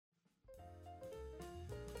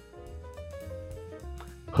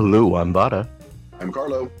Hello, I'm Vada, I'm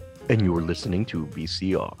Carlo. and you're listening to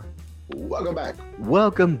VCR. Welcome back.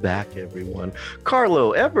 Welcome back, everyone.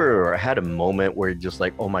 Carlo, ever had a moment where you're just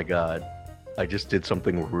like, oh my God, I just did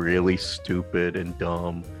something really stupid and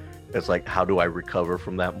dumb? It's like, how do I recover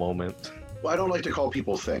from that moment? Well, I don't like to call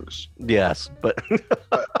people things. Yes, but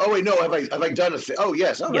Oh wait, no. Have I done a thing? Oh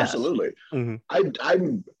yes. Oh, yes. absolutely. Mhm,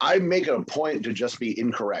 I make it a point to just be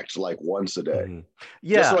incorrect like once a day, mhm. just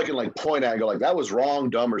Yeah, so I can like point at and go like that was wrong,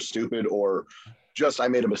 dumb, or stupid, or just I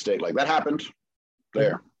made a mistake. Like that happened. mhm.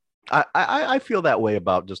 There. I feel that way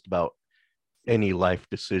about just about any life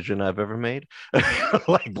decision I've ever made.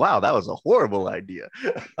 Like, wow, that was a horrible idea.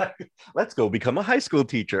 Let's go become a high school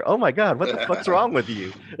teacher. Oh my God, what the fuck's wrong with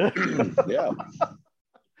you? Yeah.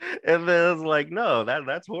 And then it's like, no,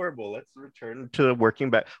 that's horrible. Let's return to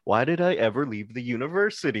working back. Why did I ever leave the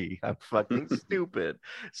university? I'm fucking stupid.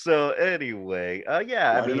 So anyway,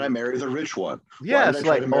 yeah, I Why didn't I mean, marry the rich one? Why did I yes, try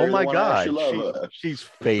like, to oh marry the my one I God, actually love? she's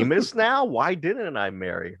famous now. Why didn't I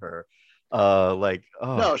marry her? Like,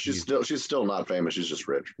 oh No, geez. she's still not famous. She's just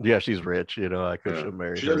rich. Yeah, she's rich, I could Yeah. have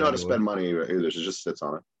married She doesn't her know how to anyway. spend money either. She just sits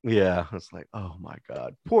on it. Yeah, it's like, oh my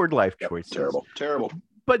God, poor life Yep. choices. Terrible. Terrible.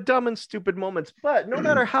 But dumb and stupid moments. But no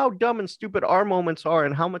matter how dumb and stupid our moments are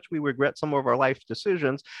and how much we regret some of our life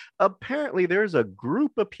decisions, apparently there's a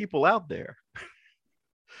group of people out there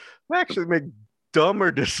who actually make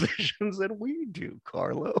dumber decisions than we do,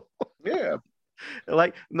 Carlo. Yeah.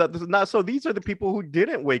 Like, not so these are the people who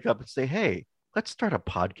didn't wake up and say, hey, let's start a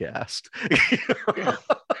podcast. Yeah.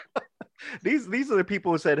 These are the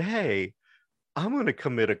people who said, hey, I'm going to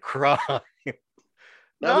commit a crime,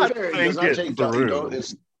 Now, to be not fair, it does think not it take you don't. through.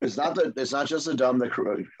 It's not just the dumb that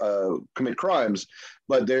commit crimes,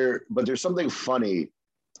 but there's something funny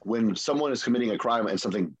when someone is committing a crime and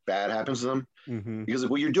something bad happens to them Mm-hmm. because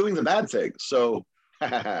well you're doing the bad thing, so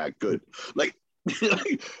good. Like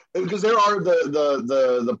because there are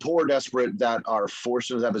the poor desperate that are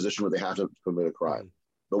forced into that position where they have to commit a crime.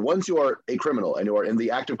 But once you are a criminal and you are in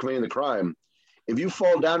the act of committing the crime, if you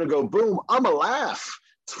fall down and go boom, I'm a laugh.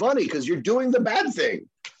 It's funny because you're doing the bad thing.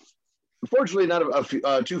 Unfortunately,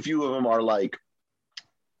 not too few of them are like,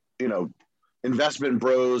 you know, investment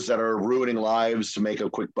bros that are ruining lives to make a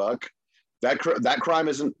quick buck. That crime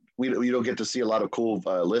isn't. We don't get to see a lot of cool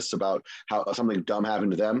lists about how something dumb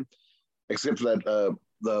happened to them, except for that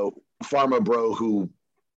the pharma bro who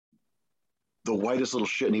the whitest little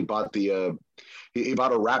shit, and he bought he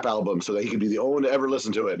bought a rap album so that he could be the only one to ever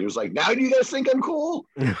listen to it. And he was like, "Now do you guys think I'm cool?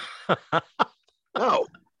 No,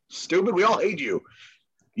 stupid. We all hate you.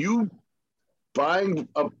 You buying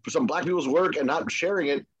some black people's work and not sharing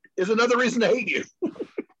it is another reason to hate you."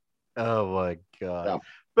 Oh my God. Yeah.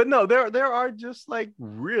 But no, there are just like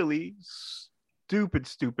really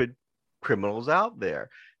stupid criminals out there.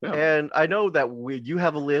 Yeah. And I know that you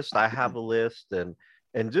have a list, I have a list, and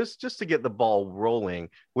just to get the ball rolling,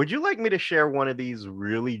 would you like me to share one of these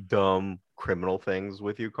really dumb criminal things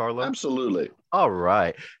with you, Carlo? Absolutely. All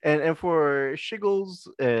right. And for Shiggles,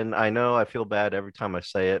 and I know I feel bad every time I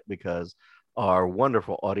say it because our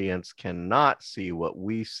wonderful audience cannot see what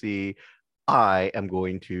we see. I am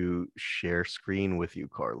going to share screen with you,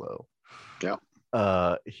 Carlo.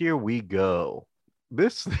 Yeah. Here we go.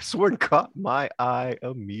 This one caught my eye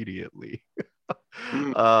immediately.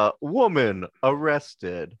 Woman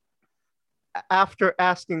arrested after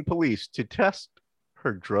asking police to test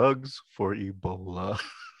her drugs for Ebola.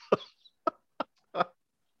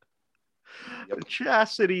 Yep.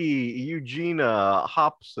 Chastity Eugenia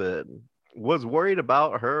Hobson was worried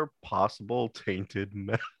about her possible tainted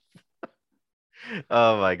meth.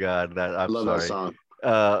 Oh my God, that I'm Love sorry. that song.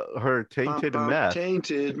 Her tainted meth.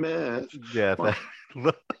 Tainted meth. Yeah.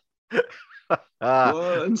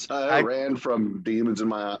 Once I ran from demons in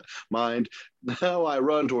my mind. Now I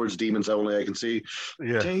run towards demons only I can see.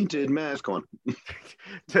 Yeah. Tainted meth. Come on.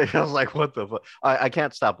 I was like, what the fuck? I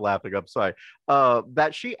can't stop laughing. I'm sorry.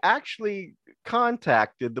 That she actually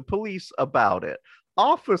contacted the police about it.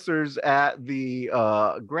 Officers at the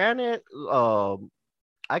Granite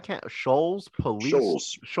I can't Shoals Police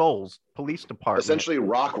Department. Essentially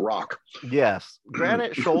rock. Yes.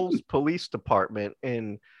 Granite Shoals Police Department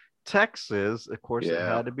in Texas. Of course, it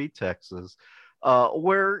had to be Texas.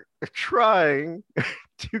 We're trying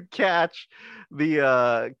to catch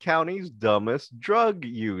the county's dumbest drug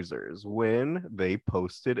users when they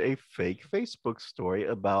posted a fake Facebook story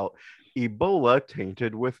about Ebola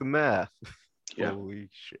tainted with meth. Yeah. Holy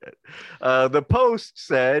shit. The post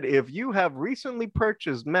said, if you have recently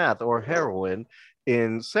purchased meth or heroin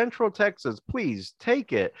in Central Texas, please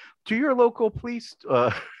take it to your local police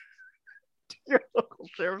your local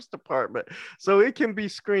sheriff's department so it can be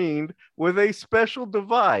screened with a special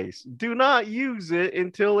device. Do not use it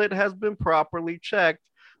until it has been properly checked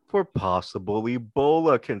for possible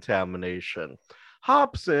Ebola contamination.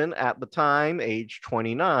 Hobson, at the time, age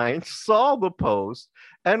 29, saw the post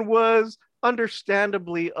and was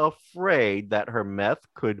understandably afraid that her meth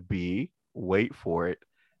could be, wait for it,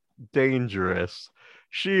 dangerous.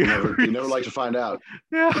 You never like to find out.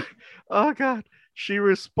 Yeah. Oh, God. She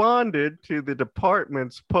responded to the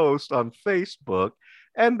department's post on Facebook,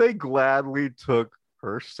 and they gladly took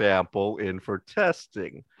her sample in for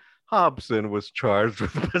testing. Hobson was charged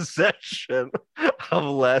with possession of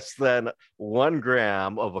less than 1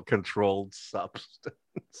 gram of a controlled substance.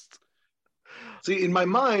 See, in my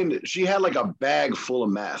mind, she had like a bag full of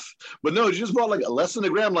meth, but no, she just brought like less than a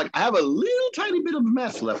gram. Like, I have a little tiny bit of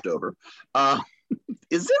meth left over.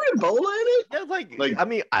 Is there Ebola in it? Yeah, like I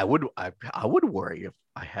mean, I would worry if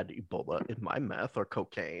I had Ebola in my meth or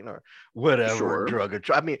cocaine or whatever drug.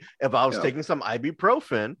 I mean, if I was taking some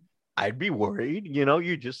ibuprofen, I'd be worried.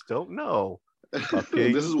 You just don't know.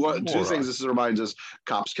 Okay, this is what two things this reminds us: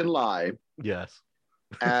 cops can lie. Yes.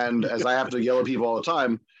 And as I have to yell at people all the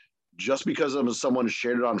time, just because someone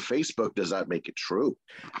shared it on Facebook, does that make it true?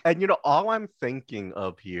 And all I'm thinking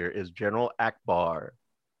of here is General Akbar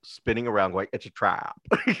spinning around going, it's a trap.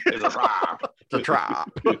 It's a trap. It's a trap.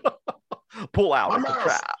 Pull out. It's a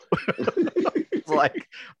trap. It's like,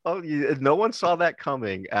 no one saw that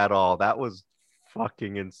coming at all. That was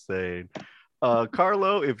fucking insane.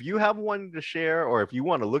 Carlo, if you have one to share or if you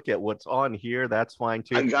want to look at what's on here, that's fine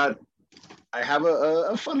too. I have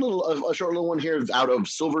a fun a short little one here out of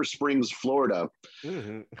Silver Springs, Florida.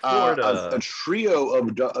 Mm-hmm. Florida. A trio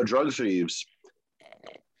of drug thieves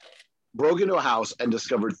broke into a house and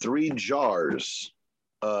discovered 3 jars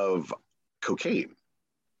of cocaine.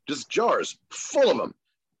 Just jars full of them.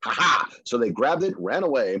 Ha! So they grabbed it, ran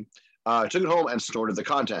away, took it home, and snorted the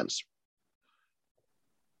contents.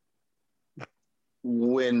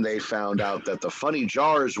 When they found out that the funny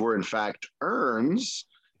jars were in fact urns,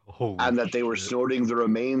 and that they were snorting the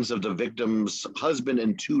remains of the victim's husband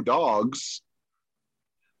and 2 dogs,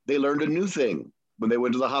 they learned a new thing when they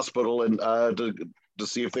went to the hospital and to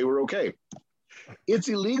see if they were okay. It's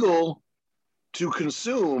illegal to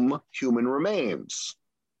consume human remains,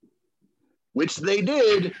 which they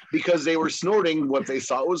did because they were snorting what they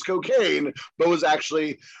thought was cocaine, but was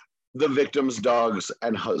actually the victim's dogs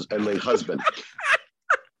and late husband.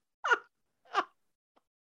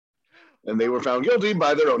 And they were found guilty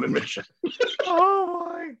by their own admission. Oh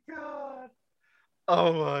my God.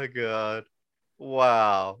 Oh my God.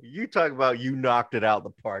 Wow. You talk about you knocked it out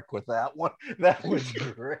the park with that one. That was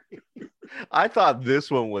great. I thought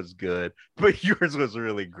this one was good, but yours was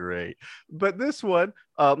really great. But this one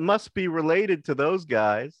must be related to those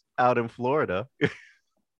guys out in Florida.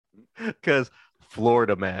 Because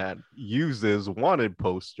Florida man uses wanted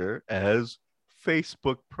poster as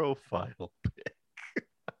Facebook profile pic.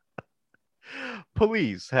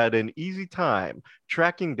 Police had an easy time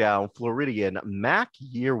tracking down Floridian Mac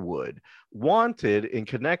Yearwood, wanted in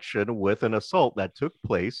connection with an assault that took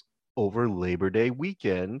place over Labor Day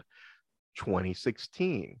weekend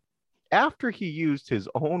 2016, after he used his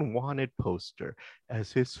own wanted poster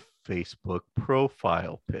as his Facebook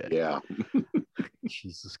profile pic. Yeah.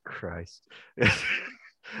 Jesus Christ.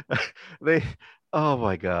 Oh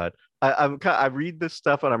my God. I read this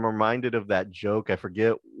stuff and I'm reminded of that joke. I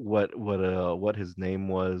forget what his name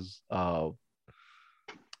was.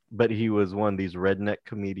 But he was one of these redneck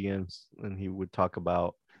comedians, and he would talk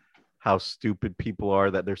about how stupid people are,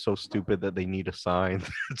 that they're so stupid that they need a sign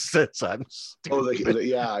that says I'm stupid.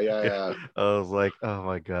 Yeah. I was like, oh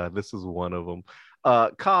my God, this is one of them.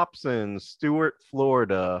 Cops in Stuart,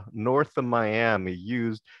 Florida, north of Miami,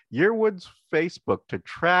 used Yearwood's Facebook to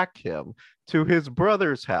track him to his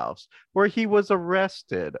brother's house, where he was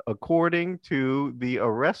arrested. According to the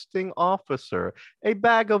arresting officer, a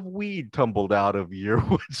bag of weed tumbled out of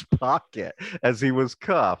Yearwood's pocket as he was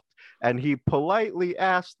cuffed, and he politely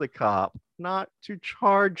asked the cop not to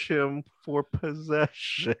charge him for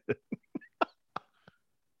possession.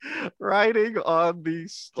 Writing on the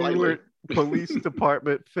Stuart Police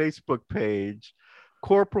Department Facebook page,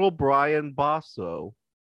 Corporal Brian Basso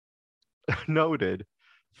noted,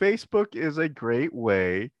 Facebook is a great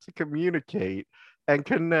way to communicate and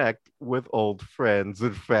connect with old friends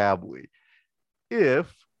and family.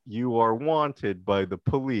 If you are wanted by the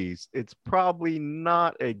police, it's probably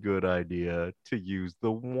not a good idea to use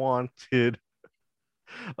the wanted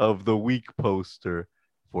of the week poster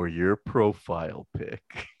for your profile pic.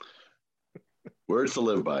 Words to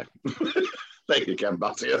live by. Thank you, Captain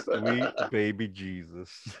Basso. Sweet baby Jesus.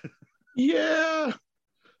 Yeah.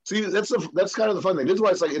 See, that's kind of the fun thing. This is why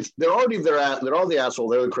it's like they're all the asshole.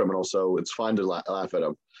 They're the criminal, so it's fine to laugh at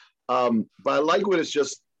them. But I like when it's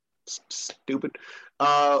just stupid.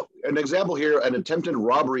 An example here: an attempted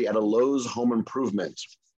robbery at a Lowe's home improvement.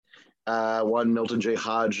 One Milton J.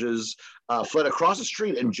 Hodges fled across the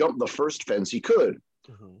street and jumped the first fence he could,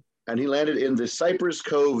 and he landed in the Cypress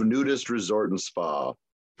Cove Nudist Resort and Spa.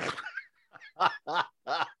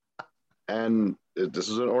 And this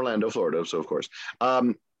is in Orlando, Florida, so of course.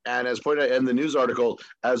 And as pointed out in the news article,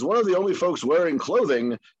 as one of the only folks wearing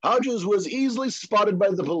clothing, Hodges was easily spotted by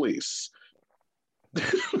the police.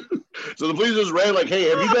 So the police just ran like, "Hey,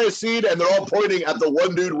 have you guys seen?" And they're all pointing at the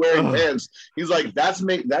one dude wearing pants. He's like,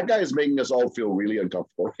 that guy is making us all feel really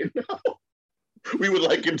uncomfortable right now. We would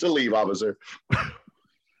like him to leave, officer.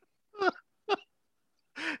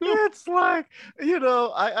 It's like,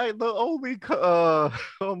 I the only oh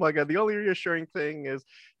my god, the only reassuring thing is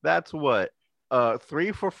that's what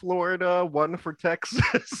 3 for Florida, 1 for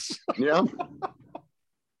Texas. Yeah.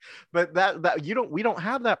 But that we don't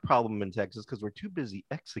have that problem in Texas because we're too busy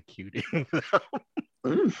executing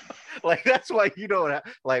them. Like that's why you don't have,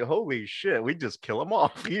 like, holy shit, we just kill them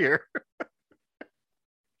off here.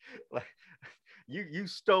 Like you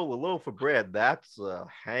stole a loaf of bread, that's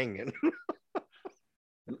hanging.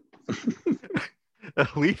 A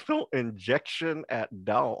lethal injection at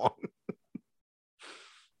dawn.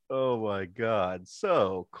 Oh my god.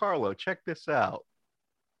 So Carlo, check this out.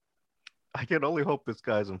 I can only hope this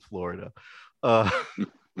guy's in Florida.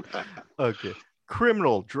 Okay.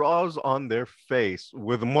 Criminal draws on their face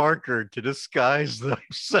with marker to disguise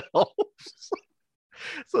themselves.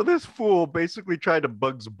 So this fool basically tried to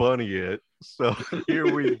Bugs Bunny it. So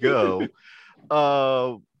here we go.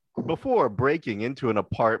 Before breaking into an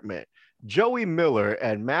apartment, Joey Miller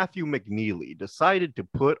and Matthew McNeely decided to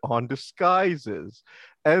put on disguises.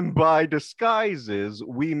 And by disguises,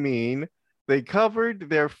 we mean they covered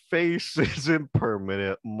their faces in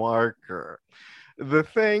permanent marker. The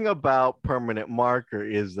thing about permanent marker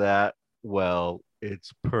is that, well,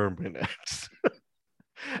 it's permanent.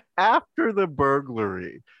 After the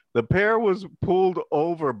burglary, the pair was pulled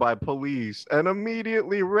over by police and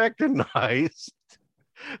immediately recognized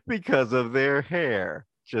because of their hair.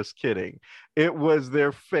 Just kidding. It was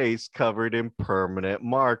their face covered in permanent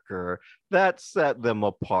marker that set them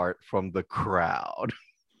apart from the crowd.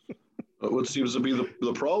 What seems to be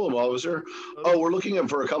the problem, officer? Oh, we're looking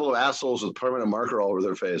for a couple of assholes with permanent marker all over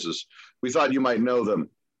their faces. We thought you might know them.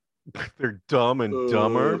 They're Dumb and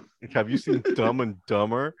Dumber. Have you seen Dumb and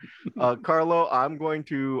Dumber? Carlo, I'm going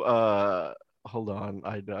to hold on.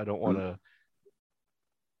 I don't want to.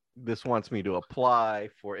 This wants me to apply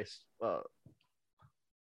for a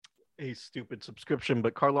stupid subscription,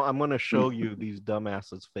 but Carlo, I'm going to show you these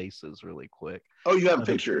dumbasses' faces really quick. Oh, you have a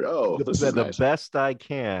picture. Oh, the best I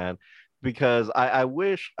can, because I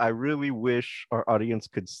really wish our audience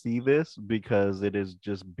could see this, because it is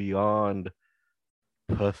just beyond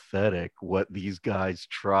pathetic what these guys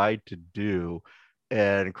tried to do.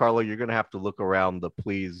 And Carlo, you're going to have to look around the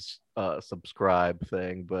please subscribe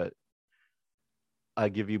thing, but I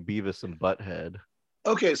give you Beavis and Butthead.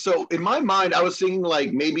 Okay, so in my mind, I was thinking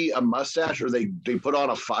like maybe a mustache, or they put on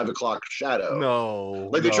a 5 o'clock shadow. No,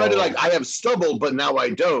 like they tried to I have stubble, but now I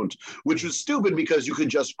don't, which was stupid because you could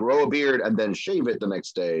just grow a beard and then shave it the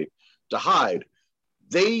next day to hide.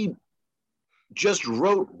 They just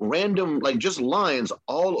wrote random just lines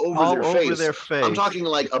all over their face. I'm talking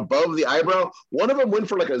like above the eyebrow. One of them went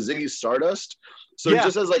for like a Ziggy Stardust, so he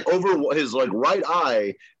just has like over his right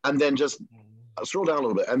eye, and then just. Scroll down a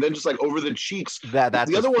little bit, and then just like over the cheeks. That's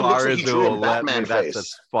the other one looks like he drew a Batman face. That's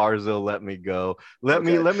as far as they'll let me go. Let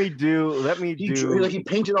me do. He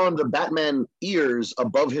painted on the Batman ears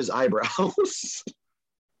above his eyebrows.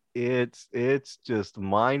 It's just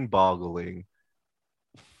mind-boggling,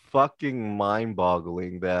 fucking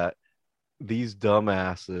mind-boggling that these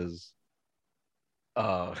dumbasses.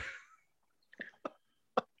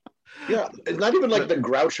 Yeah, it's not even like the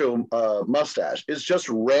Groucho mustache. It's just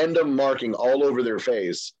random marking all over their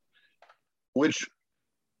face, which,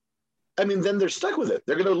 I mean, then they're stuck with it.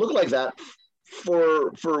 They're going to look like that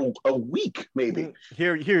for a week, maybe.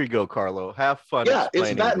 Here you go, Carlo. Have fun. Yeah,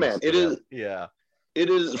 it's Batman. It is. Yeah. It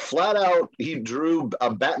is flat out. He drew a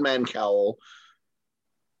Batman cowl,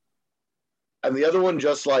 and the other one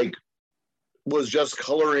just was just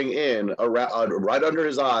coloring in around right under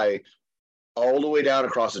his eye, all the way down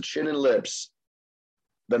across the chin and lips,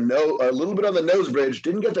 a little bit on the nose bridge.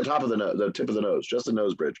 Didn't get the top of the tip of the nose, just the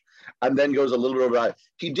nose bridge, and then goes a little bit over the eye.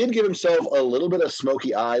 He did give himself a little bit of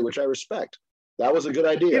smoky eye, which I respect. That was a good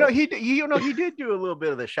idea. He did do a little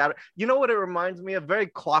bit of the shadow. You know what it reminds me of? Very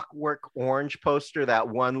Clockwork Orange poster, that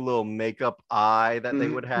one little makeup eye that they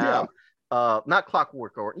would have. Not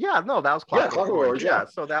Clockwork Orange. Yeah, no, that was Clockwork Orange. Yeah,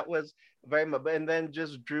 so that was very much, and then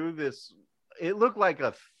just drew this. It looked like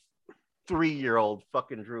a 3-year-old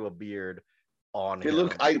fucking drew a beard on him.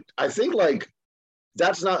 Look, I think like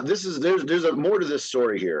that's not. This is there's a more to this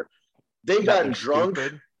story here. They got drunk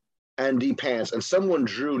and de-pants, and someone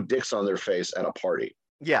drew dicks on their face at a party.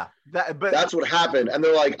 Yeah, but that's what happened. And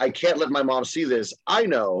they're like, I can't let my mom see this. I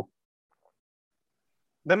know.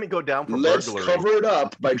 Let me go down for Let's burglary. Cover it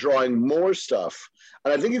up by drawing more stuff.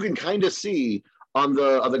 And I think you can kind of see on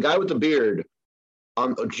the guy with the beard,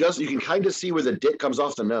 you can kind of see where the dick comes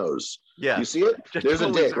off the nose. Yeah. You see it? There's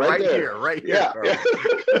a dick right there. Right here. Yeah.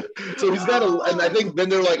 So he's got and I think then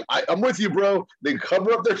they're like, I'm with you, bro. They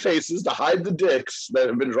cover up their faces to hide the dicks that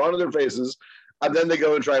have been drawn on their faces. And then they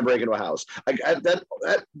go and try and break into a house.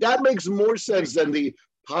 That makes more sense than the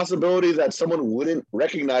possibility that someone wouldn't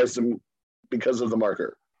recognize them because of the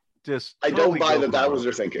marker. I don't buy that was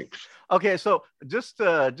their thinking. Okay, so just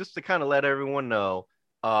to kind of let everyone know,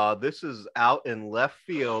 this is out in left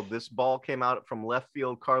field. This ball came out from left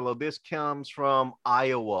field, Carlo. This comes from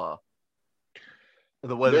Iowa.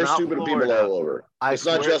 There's stupid people all over. It's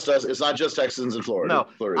not just us. It's not just Texans in Florida. No,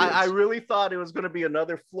 I really thought it was going to be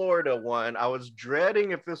another Florida one. I was dreading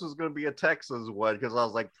if this was going to be a Texas one because I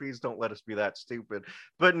was like, please don't let us be that stupid.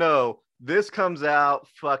 But no, this comes out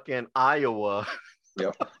fucking Iowa.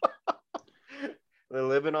 Yep. They're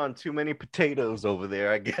living on too many potatoes over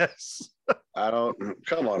there, I guess.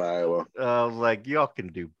 Come on, Iowa. I was like, y'all can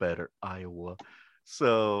do better, Iowa.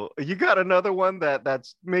 So you got another one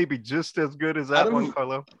that's maybe just as good as that one,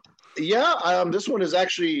 Carlo? Yeah, this one is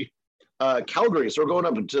actually Calgary. So we're going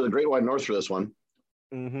up to the Great White North for this one.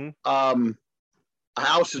 Mm-hmm. A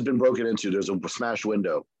house has been broken into. There's a smashed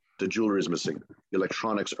window. The jewelry is missing. The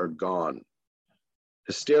electronics are gone.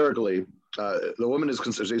 Hysterically, the woman is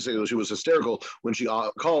considered. She was hysterical when she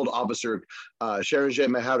called Officer Sharon J.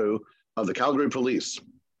 Meharu of the Calgary Police.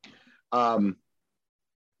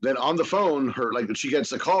 Then on the phone, she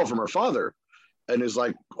gets a call from her father, and is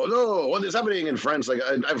like, "Oh no, what is happening?" In French, like,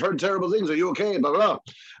 "I've heard terrible things. Are you okay?" Blah blah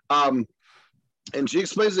blah. And she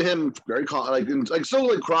explains to him very crying,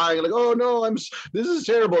 like, "Oh no, this is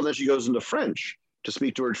terrible." And then she goes into French to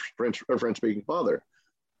speak to her French-speaking father.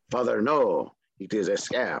 "Father, no, it is a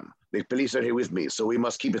scam. The police are here with me, so we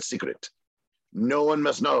must keep it secret. No one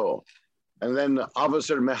must know." And then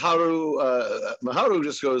Officer Meharu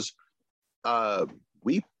just goes,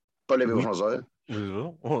 "Oui, parlez-vous français?"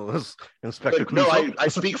 Inspector no, I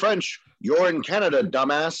speak French. You're in Canada,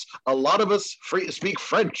 dumbass. A lot of us speak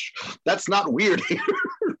French. That's not weird here.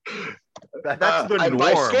 That's the norm.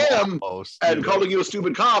 By scam almost, and calling you a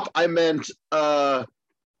stupid cop, I meant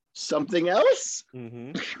something else.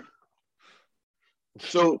 Mm-hmm.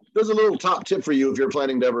 So there's a little top tip for you if you're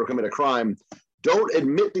planning to ever commit a crime. Don't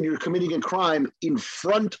admit that you're committing a crime in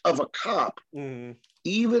front of a cop,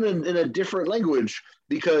 even in a different language,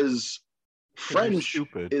 because French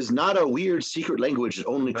is not a weird secret language that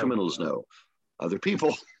only criminals know. Other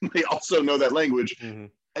people, they also know that language. Mm-hmm.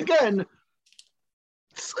 Again,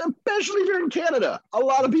 especially if you're in Canada, a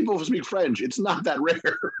lot of people speak French. It's not that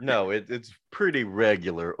rare. No, it's pretty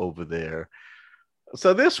regular over there.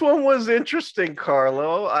 So this one was interesting,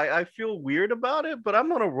 Carlo. I feel weird about it, but I'm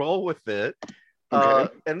going to roll with it.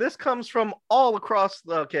 Okay. And this comes from all across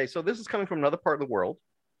so this is coming from another part of the world.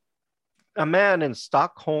 A man in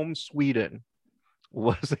Stockholm, Sweden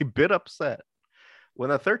was a bit upset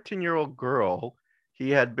when a 13-year-old girl he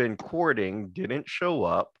had been courting didn't show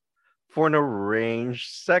up for an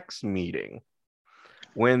arranged sex meeting.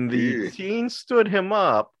 When the teen stood him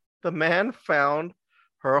up, the man found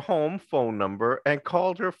her home phone number and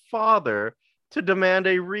called her father to demand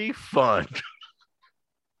a refund.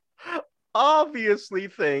 Obviously,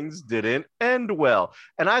 things didn't end well.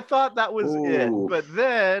 And I thought that was it. But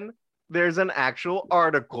then there's an actual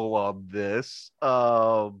article on this.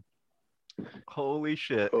 Holy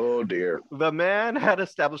shit. Oh, dear. The man had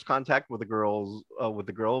established contact with the girl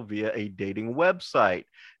via a dating website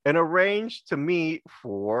and arranged to meet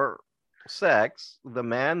for sex. The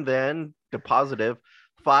man then deposited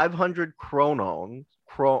 500 kroners,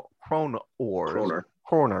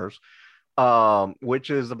 which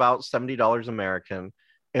is about $70 American,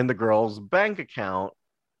 in the girl's bank account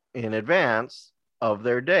in advance of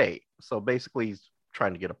their date. So basically, he's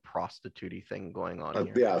trying to get a prostitute thing going on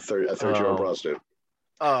here. Yeah, a 30-year-old prostitute.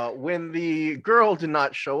 When the girl did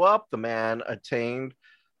not show up, the man obtained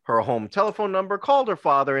her home telephone number, called her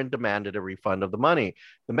father, and demanded a refund of the money.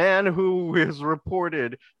 The man, who is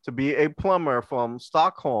reported to be a plumber from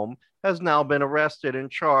Stockholm, has now been arrested and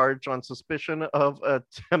charged on suspicion of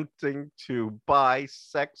attempting to buy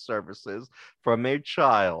sex services from a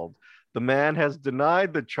child. The man has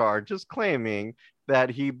denied the charges, claiming that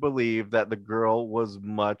he believed that the girl was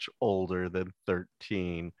much older than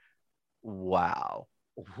 13. Wow.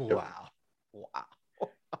 Wow. Wow.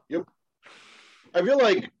 Yep. I feel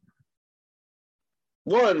like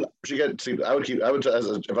one, she got. I would keep. I would,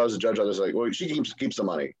 if I was a judge on this, like, well, she keeps the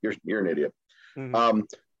money. You're an idiot. Mm-hmm.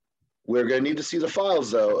 We're going to need to see the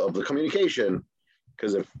files though of the communication,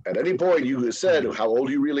 because if at any point you said how old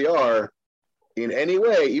you really are, in any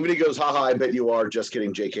way, even if he goes, haha, I bet you are. Just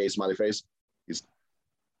kidding, JK, smiley face. He's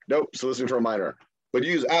nope, soliciting for a minor. But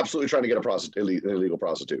he's absolutely trying to get an illegal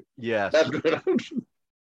prostitute. Yes. That's good.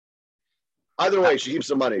 Either way, she keeps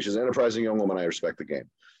the money. She's an enterprising young woman. I respect the game.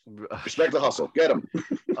 Respect the hustle. Get him.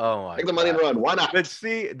 Oh my! Take the money and run. Why not? But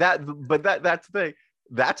see that's the thing.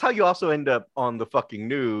 That's how you also end up on the fucking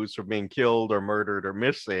news for being killed or murdered or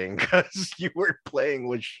missing, because you were playing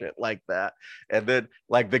with shit like that. And then,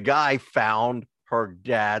 like, the guy found her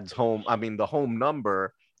dad's home. I mean, the home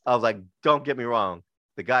number. I was like, don't get me wrong,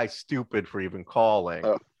 the guy's stupid for even calling,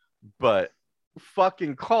 but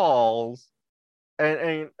fucking calls.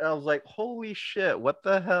 And I was like, holy shit, what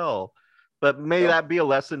the hell? But may that be a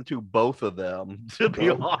lesson to both of them, to be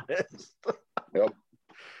honest. Yep.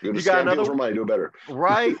 You got another for money, do it better.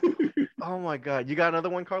 Right? Oh my God. You got another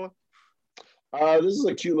one, Carlo? This is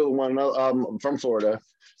a cute little one from Florida.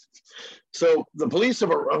 So the police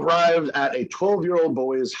have arrived at a 12-year-old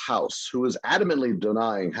boy's house who is adamantly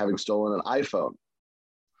denying having stolen an iPhone.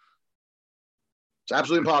 It's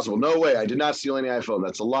absolutely impossible. No way. I did not steal any iPhone.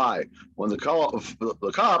 That's a lie. When the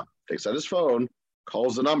cop takes out his phone,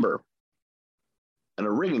 calls the number, and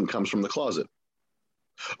a ringing comes from the closet.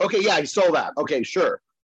 Okay, yeah, he stole that. Okay, sure.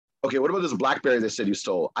 Okay, what about this BlackBerry they said you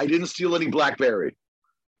stole? I didn't steal any BlackBerry.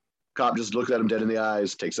 Cop just looks at him dead in the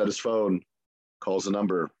eyes, takes out his phone, calls the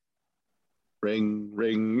number. Ring,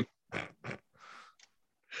 ring.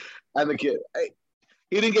 And the kid,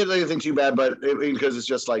 he didn't get anything too bad, but because it's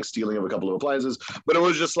just like stealing of a couple of appliances. But it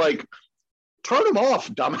was just like, turn him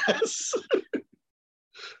off, dumbass.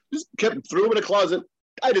 Just threw him in a closet.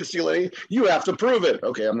 I didn't steal any. You have to prove it.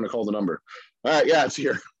 Okay, I'm going to call the number. All right, yeah, it's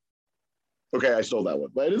here. Okay, I stole that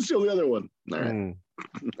one, but I didn't steal the other one. All right.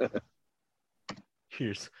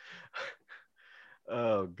 Here's.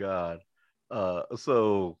 Oh God.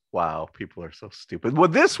 So wow, people are so stupid. Well,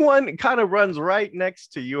 this one kind of runs right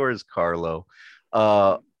next to yours, Carlo,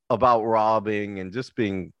 about robbing and just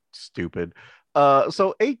being stupid.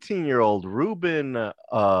 So 18-year-old Ruben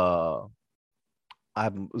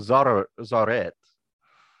Zaret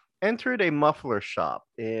entered a muffler shop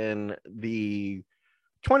in the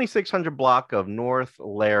 2600 block of North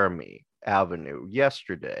Laramie Avenue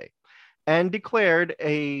yesterday and declared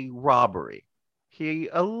a robbery. He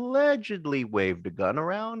allegedly waved a gun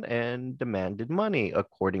around and demanded money,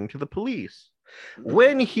 according to the police.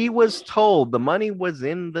 When he was told the money was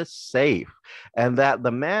in the safe and that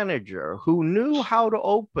the manager, who knew how to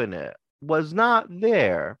open it, was not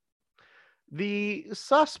there, the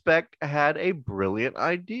suspect had a brilliant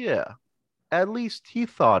idea. At least he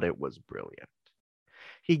thought it was brilliant.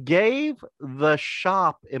 He gave the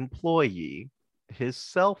shop employee his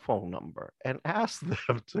cell phone number and asked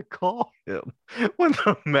them to call him when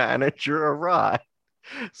the manager arrived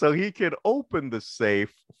so he could open the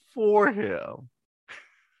safe for him.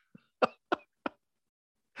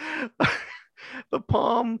 The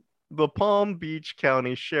Palm Beach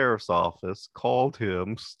County Sheriff's Office called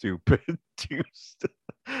him Stupid Tuesday.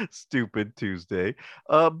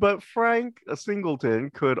 But Frank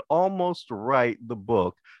Singleton could almost write the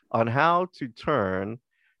book on how to turn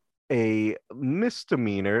a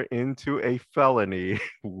misdemeanor into a felony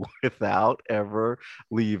without ever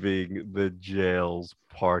leaving the jail's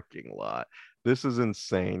parking lot. This is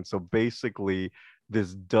insane. So basically,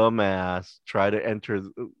 this dumbass tried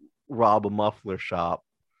to rob a muffler shop.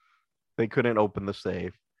 They couldn't open the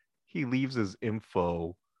safe. He leaves his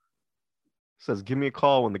info. Says, give me a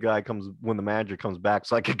call when the manager comes back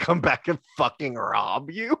so I can come back and fucking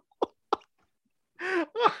rob you.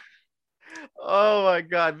 Oh my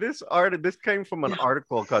God. This came from an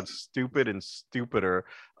article called Stupid and Stupider.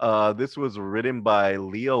 This was written by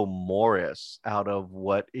Leo Morris out of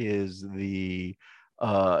what is the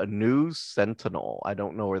News Sentinel. I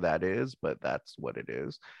don't know where that is, but that's what it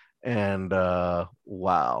is. And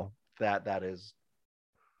wow, that is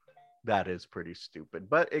pretty stupid.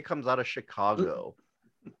 But it comes out of Chicago.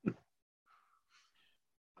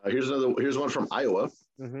 Here's one from Iowa.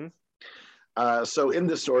 Mm-hmm. So in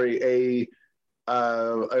this story, a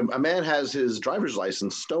man has his driver's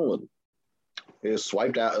license stolen. It is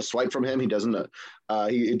swiped from him. He doesn't.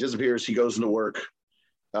 It disappears. He goes into work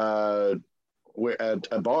at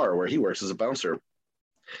a bar where he works as a bouncer,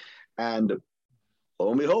 and lo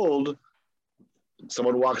and behold,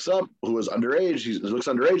 someone walks up who is underage. He looks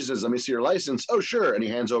underage. He says, "Let me see your license." Oh, sure. And he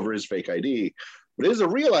hands over his fake ID, but it is a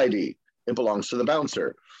real ID. It belongs to the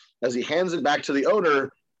bouncer. As he hands it back to the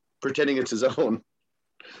owner, pretending it's his own.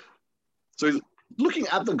 So he's looking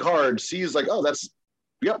at the card, sees like, "Oh,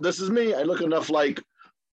 yep, this is me. I look enough like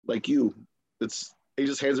you." He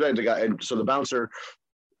just hands it back to the guy, and so the bouncer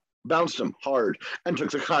bounced him hard and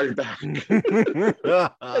took the card back.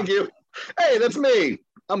 Thank you. Hey, that's me.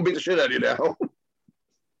 I'm gonna beat the shit out of you now.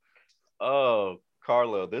 Oh,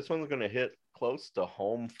 Carlo, this one's gonna hit close to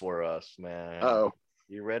home for us, man. Oh,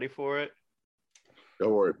 you ready for it? Go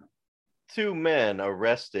for it. 2 men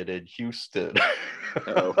arrested in Houston.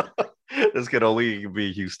 Oh. This could only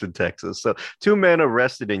be Houston, Texas. So 2 men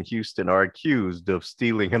arrested in Houston are accused of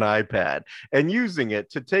stealing an iPad and using it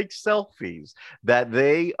to take selfies that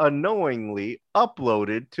they unknowingly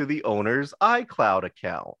uploaded to the owner's iCloud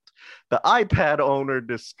account. The iPad owner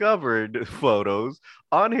discovered photos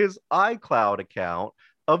on his iCloud account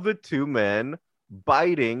of the 2 men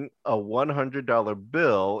biting a $100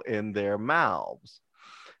 bill in their mouths.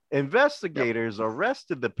 Investigators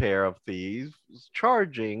arrested the pair of thieves,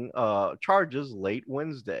 charges late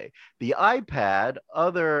Wednesday. The iPad,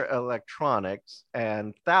 other electronics,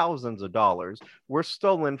 and thousands of dollars were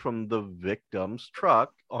stolen from the victim's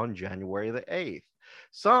truck on January the 8th.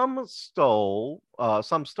 Some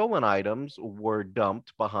stolen items were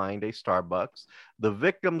dumped behind a Starbucks. The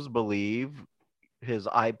victims believe his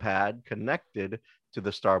iPad connected to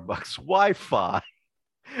the Starbucks Wi-Fi,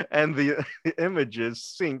 and the images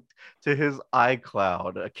synced to his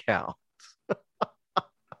iCloud account.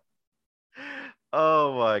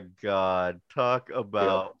 Oh my God. Talk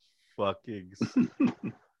about fucking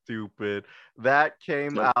stupid. That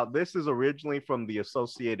came out. This is originally from the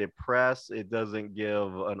Associated Press. It doesn't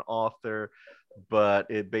give an author, but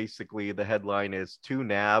it basically, the headline is 2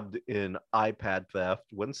 nabbed in iPad theft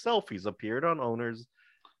when selfies appeared on owner's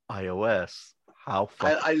iOS. How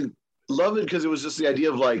I love it because it was just the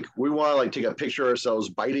idea of like, we want to like take a picture of ourselves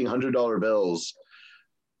biting $100 bills,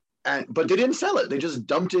 but they didn't sell it. They just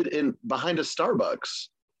dumped it in behind a Starbucks.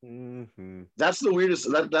 Mm-hmm. That's the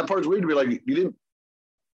weirdest. That part's weird to be like, you didn't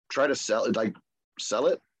try to sell it, So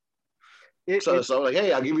like,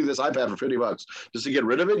 hey, I'll give you this iPad for $50 just to get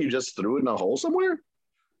rid of it. You just threw it in a hole somewhere.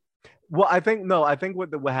 Well, I think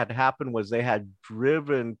what had happened was they had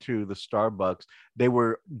driven to the Starbucks. They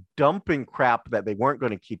were dumping crap that they weren't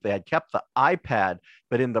going to keep. They had kept the iPad,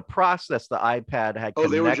 but in the process, the iPad had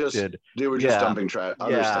connected. They were just dumping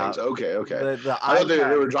other things. Okay. The I thought they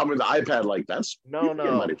were dumping the iPad. Like that's no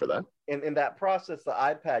money for that. In that process, the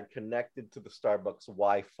iPad connected to the Starbucks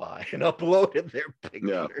Wi-Fi and uploaded their pictures.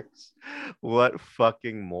 Yeah. What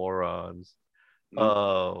fucking morons!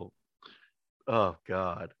 Mm-hmm. Oh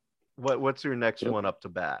God. What's your next one up to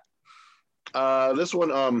bat? This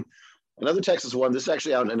one, another Texas one. This is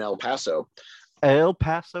actually out in El Paso. El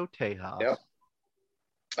Paso, Texas. Yep.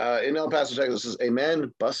 In El Paso, Texas, a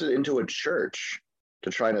man busted into a church to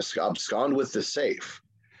try and abscond with the safe.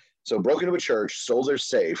 So broke into a church, stole their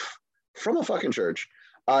safe from a fucking church.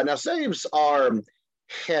 Now safes are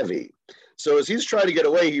heavy. So as he's trying to get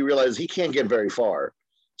away, he realizes he can't get very far.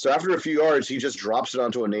 So after a few yards, he just drops it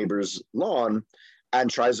onto a neighbor's lawn and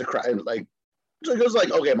tries to crack, and like, so it goes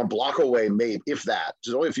like, okay, I'm a block away, maybe, if that.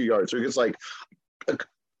 It's only a few yards. So he gets like a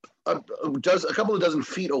couple of dozen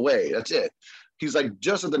feet away. That's it. He's like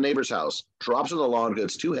just at the neighbor's house, drops on the lawn because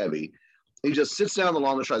it's too heavy. He just sits down on the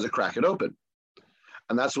lawn and tries to crack it open.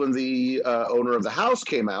 And that's when the owner of the house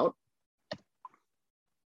came out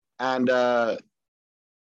and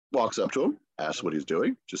walks up to him, asks what he's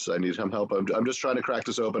doing. Just, I need some help. I'm just trying to crack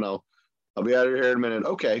this open. I'll be out of here in a minute.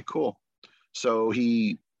 Okay, cool. So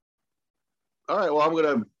all right, well,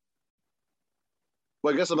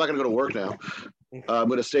 I guess I'm not going to go to work now. I'm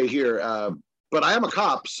going to stay here. But I am a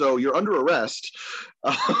cop, so you're under arrest.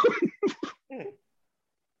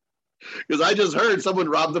 Because I just heard someone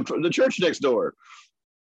robbed the church next door.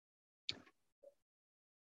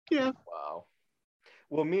 Yeah. Wow.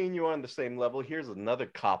 Well, me and you are on the same level. Here's another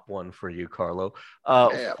cop one for you, Carlo.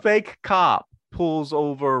 Fake cop pulls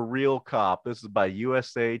over a real cop. This is by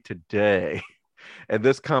USA Today. And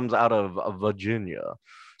this comes out of Virginia.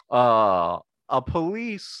 A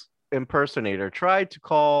police impersonator tried to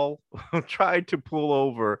pull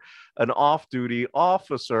over an off-duty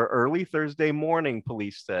officer early Thursday morning,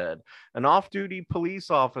 police said. An off-duty police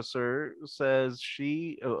officer says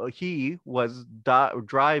he was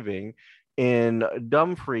driving in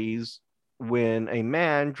Dumfries when a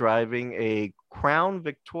man driving a Crown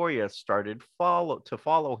Victoria started to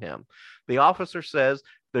follow him. The officer says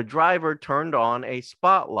the driver turned on a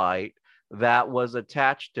spotlight that was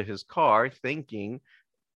attached to his car, thinking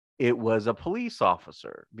it was a police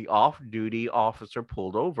officer. The off-duty officer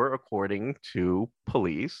pulled over, according to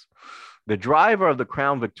police. The driver of the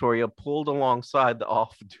Crown Victoria pulled alongside the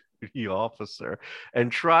off-duty officer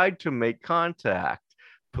and tried to make contact,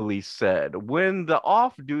 police said. When the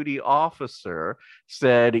off-duty officer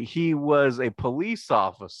said he was a police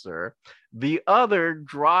officer, the other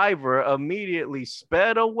driver immediately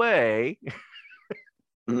sped away.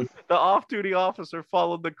 The off-duty officer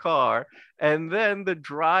followed the car, and then the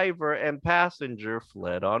driver and passenger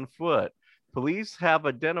fled on foot. Police have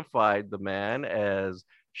identified the man as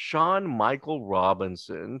Sean Michael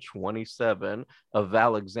Robinson, 27, of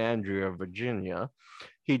Alexandria, Virginia.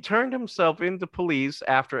 He turned himself into police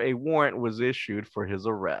after a warrant was issued for his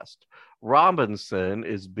arrest. Robinson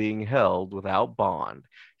is being held without bond.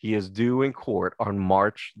 He is due in court on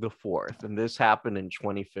March the 4th, and this happened in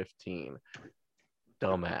 2015.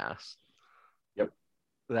 Dumbass. Yep.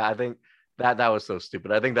 I think that was so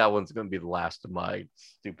stupid. I think that one's going to be the last of my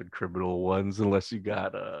stupid criminal ones, unless you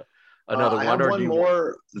got another one. I have one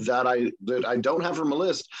more that I don't have from a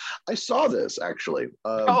list. I saw this actually.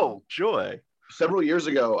 Oh, joy! Several years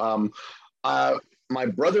ago, my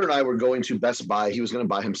brother and I were going to Best Buy. He was going to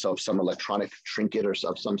buy himself some electronic trinket or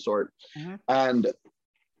of some sort, and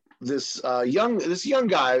this young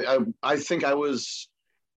guy. I think I was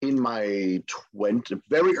in my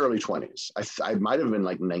very early 20s. I might have been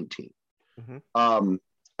like 19. And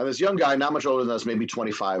this young guy, not much older than us, maybe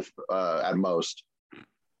 25 at most,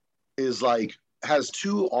 has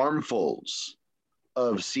 2 armfuls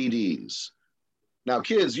of CDs. Now,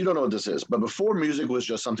 kids, you don't know what this is, but before music was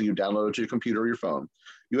just something you downloaded to your computer or your phone,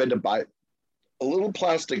 you had to buy a little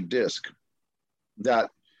plastic disc that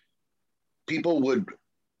people would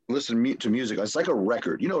listen to music. It's like a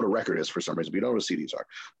record. You know what a record is for some reason, but you don't know what CDs are.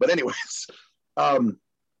 But anyways,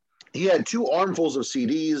 he had 2 armfuls of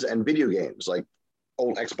CDs and video games, like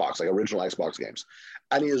old Xbox, like original Xbox games.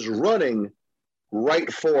 And he is running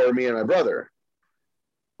right for me and my brother.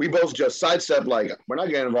 We both just sidestep, like, we're not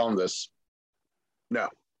getting involved in this. No.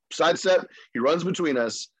 Sidestep, he runs between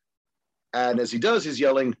us. And as he does, he's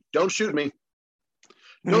yelling, "Don't shoot me.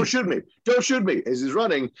 Don't shoot me. Don't shoot me," as he's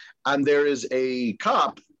running. And there is a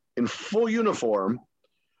cop in full uniform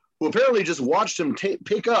who apparently just watched him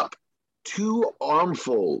pick up 2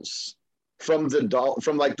 armfuls from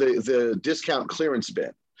the discount clearance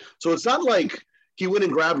bin. So it's not like he went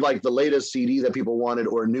and grabbed like the latest CD that people wanted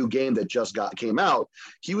or a new game that just came out.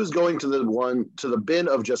 He was going to the bin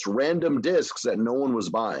of just random discs that no one was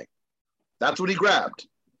buying. That's what he grabbed.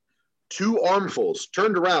 2 armfuls,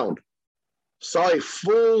 turned around, saw a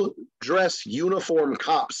full dress uniform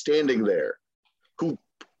cop standing there who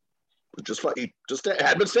just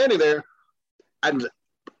had been standing there, and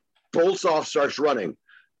bolts off, starts running.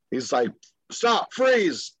 He's like, "Stop,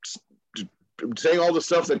 freeze," saying all the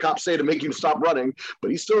stuff that cops say to make you stop running,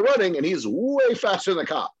 but he's still running, and he's way faster than the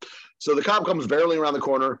cop. So the cop comes barreling around the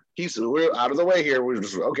corner. We're out of the way here. We're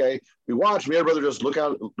just, okay. We watch me and brother just look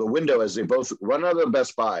out the window as they both run out of the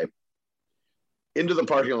Best Buy into the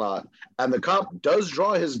parking lot, and the cop does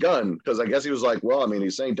draw his gun, because I guess he was like, well, I mean,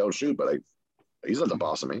 he's saying don't shoot, but he's not the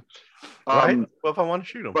boss of me. Right? Well, if I want to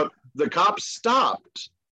shoot him. But the cop stopped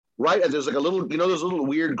right as there's like a little, there's a little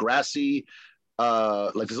weird grassy,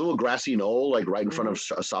 like this little grassy knoll, like right in front of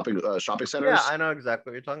shopping centers. Yeah, I know exactly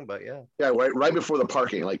what you're talking about. Yeah. Yeah, right before the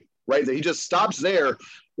parking, like right there. He just stops there,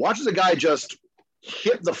 watches a guy just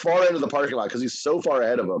hit the far end of the parking lot because he's so far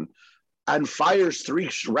ahead of him, and fires 3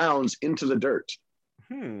 rounds into the dirt.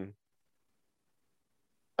 And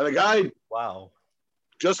the guy, wow,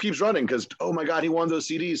 just keeps running because, oh my God, he wanted those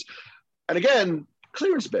CDs. And again,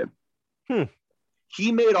 clearance bin.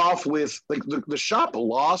 He made off with, like, the shop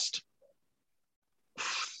lost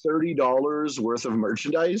 $30 worth of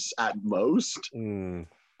merchandise at most. And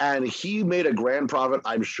he made a grand profit,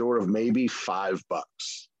 I'm sure, of maybe $5.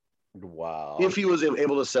 Wow. If he was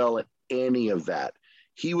able to sell any of that.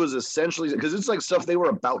 He was essentially, because it's like stuff they were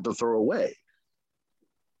about to throw away.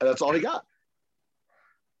 And that's all he got.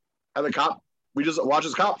 And the cop, we just watch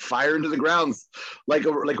this cop fire into the ground like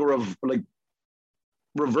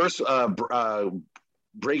reverse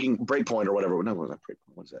break point or whatever. No, what is that?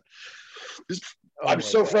 What's that? I'm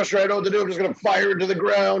so frustrated. I don't know what to do. I'm just going to fire into the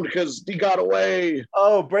ground because he got away.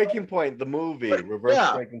 Oh, Breaking Point, the movie.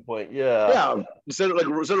 Reverse Breaking Point. Yeah. Yeah. Instead of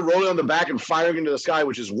rolling on the back and firing into the sky,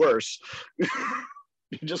 which is worse,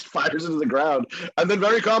 he just fires into the ground and then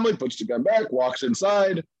very calmly puts the gun back, walks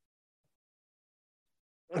inside.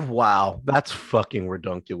 Wow. That's fucking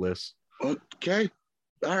redunculous. Okay.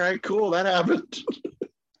 All right, cool. That happened.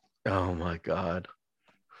 Oh my God.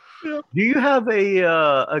 Yeah. Do you have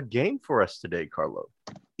a game for us today, Carlo?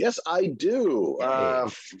 Yes, I do.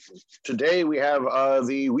 Today we have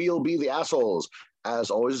the We'll Be the Assholes.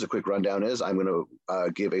 As always, a quick rundown is I'm going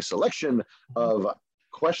to give a selection of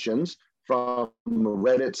questions from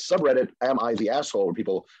Reddit subreddit Am I the Asshole? Where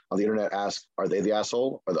people on the internet ask, are they the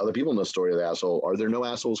asshole? Are the other people in the story the asshole? Are there no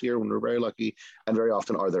assholes here when we're very lucky? And very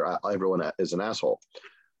often everyone is an asshole.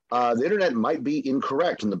 The internet might be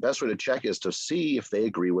incorrect, and the best way to check is to see if they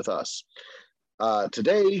agree with us.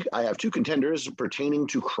 Today, I have two contenders pertaining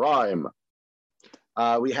to crime.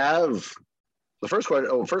 We have the first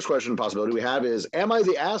question possibility we have is, am I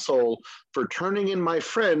the asshole for turning in my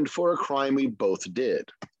friend for a crime we both did?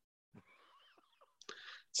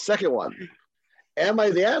 Second one, am I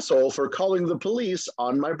the asshole for calling the police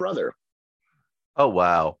on my brother? Oh,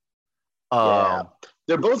 wow. Yeah,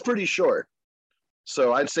 they're both pretty short.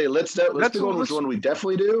 So I'd say let's pick which one we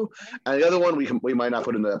definitely do, and the other one we might not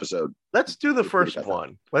put in the episode. Let's do the first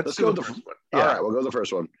one. Let's go with the first one. Yeah. All right, we'll go with the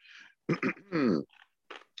first one.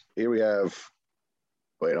 Here we have.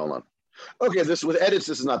 Wait, hold on. Okay, this with edits,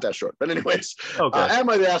 this is not that short. But anyways, am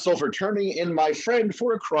I the asshole for turning in my friend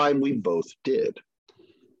for a crime we both did?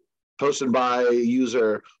 Posted by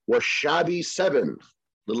user Washabi7, a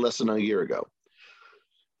little less than a year ago.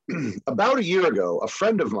 About a year ago, a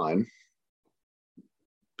friend of mine,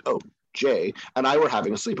 Jay, and I were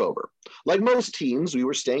having a sleepover. Like most teens, we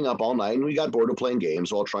were staying up all night and we got bored of playing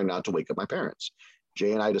games while trying not to wake up my parents.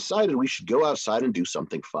 Jay and I decided we should go outside and do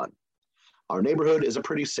something fun. Our neighborhood is a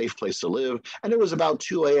pretty safe place to live, and it was about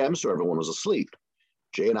 2 a.m., so everyone was asleep.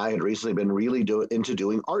 Jay and I had recently been really into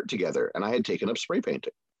doing art together, and I had taken up spray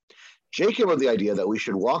painting. Jay came up with the idea that we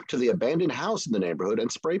should walk to the abandoned house in the neighborhood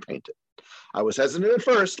and spray paint it. I was hesitant at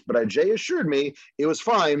first, but Jay assured me it was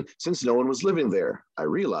fine since no one was living there. I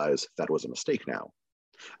realized that was a mistake now.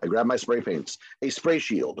 I grabbed my spray paints, a spray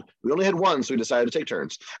shield. We only had one, so we decided to take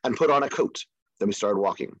turns, and put on a coat. Then we started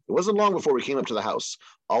walking. It wasn't long before we came up to the house.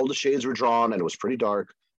 All the shades were drawn, and it was pretty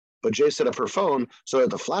dark, but Jay set up her phone so that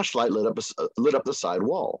the flashlight lit up the side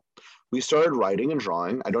wall. We started writing and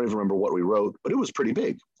drawing. I don't even remember what we wrote, but it was pretty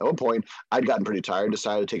big. At one point, I'd gotten pretty tired and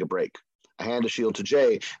decided to take a break. I handed the shield to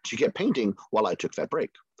Jay. She kept painting while I took that break.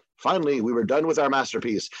 Finally, we were done with our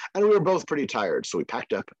masterpiece, and we were both pretty tired, so we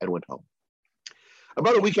packed up and went home.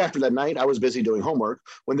 About a week after that night, I was busy doing homework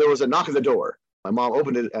when there was a knock at the door. My mom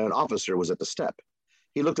opened it, and an officer was at the step.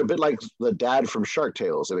 He looked a bit like the dad from Shark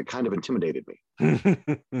Tales, and it kind of intimidated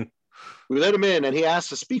me. We let him in, and he asked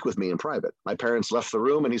to speak with me in private. My parents left the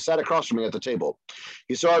room, and he sat across from me at the table.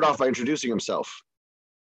 He started off by introducing himself.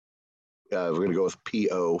 We're going to go with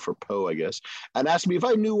P.O. for Poe, I guess, and asked me if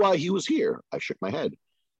I knew why he was here. I shook my head.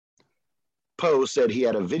 Poe said he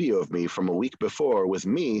had a video of me from a week before with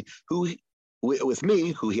me, who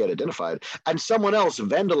he had identified, and someone else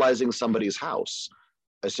vandalizing somebody's house.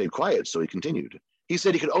 I stayed quiet, so he continued. He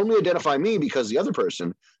said he could only identify me because the other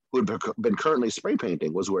person, who had been currently spray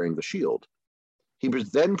painting, was wearing the shield. He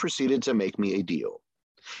then proceeded to make me a deal.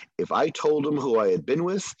 If I told him who I had been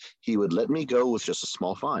with, he would let me go with just a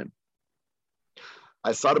small fine.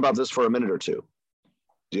 I thought about this for a minute or two.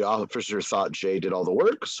 The officer thought Jay did all the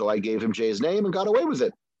work, so I gave him Jay's name and got away with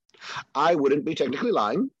it. I wouldn't be technically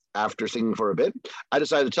lying. After thinking for a bit, I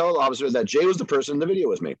decided to tell the officer that Jay was the person in the video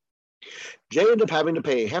with me. Jay ended up having to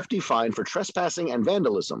pay a hefty fine for trespassing and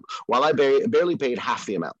vandalism, while I barely paid half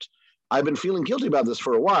the amount. I've been feeling guilty about this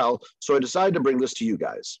for a while, so I decided to bring this to you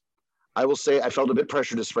guys. I will say I felt a bit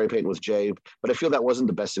pressured to spray paint with Jay, but I feel that wasn't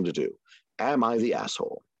the best thing to do. Am I the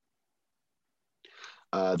asshole?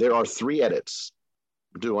 There are 3 edits.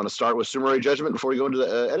 Do you want to start with summary judgment before we go into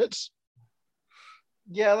the edits?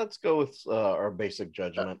 Yeah, let's go with our basic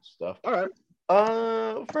judgment stuff. All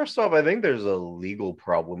right. First off, I think there's a legal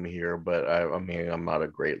problem here, but I mean, I'm not a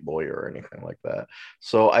great lawyer or anything like that.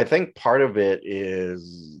 So I think part of it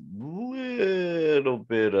is a little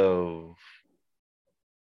bit of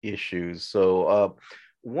issues. So,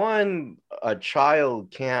 one, a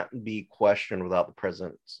child can't be questioned without the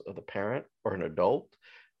presence of the parent or an adult.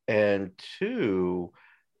 And 2,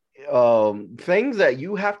 things that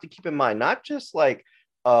you have to keep in mind, not just like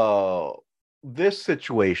this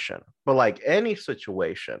situation, but like any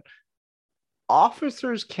situation,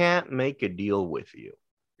 officers can't make a deal with you.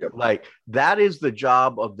 Yep. Like that is the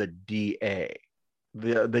job of the DA.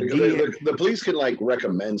 The police can like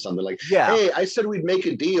recommend something like, yeah, hey, I said we'd make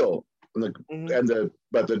a deal. mm-hmm.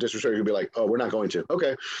 But the district attorney could be like, oh, we're not going to.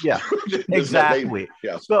 Okay. Yeah, exactly.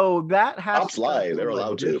 Yeah. So that has cops lie. They're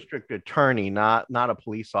allowed to. District attorney, not a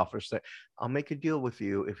police officer. I'll make a deal with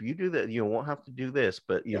you. If you do that, you won't have to do this.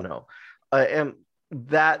 But you know, and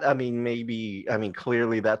that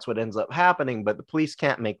clearly that's what ends up happening. But the police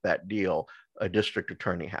can't make that deal. A district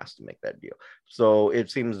attorney has to make that deal. So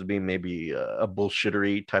it seems to be maybe a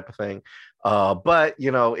bullshittery type of thing. But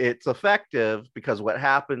you know, it's effective because what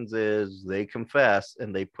happens is they confess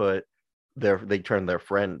and they turn their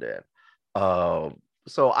friend in.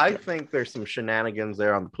 So I think there's some shenanigans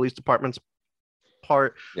there on the police department's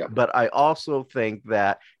part. But I also think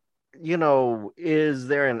that, you know, is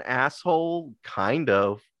there an asshole? Kind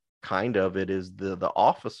of. It is the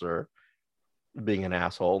officer being an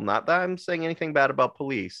asshole. Not that I'm saying anything bad about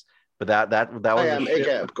police, but that was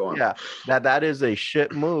that is a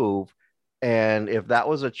shit move. And if that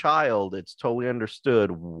was a child, it's totally understood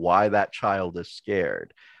why that child is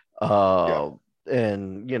scared. And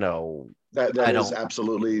you know, that is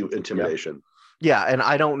absolutely intimidation. Yeah, and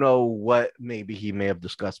I don't know what maybe he may have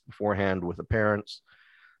discussed beforehand with the parents,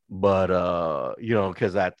 but you know,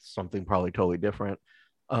 because that's something probably totally different.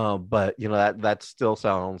 But you know, that still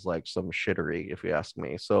sounds like some shittery, if you ask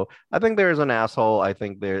me. So I think there's an asshole. I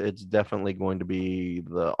think it's definitely going to be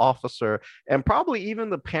the officer and probably even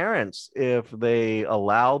the parents if they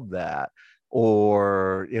allowed that,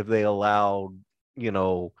 or if they allowed, you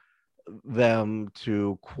know, them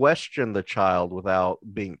to question the child without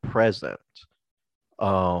being present.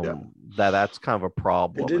 That's kind of a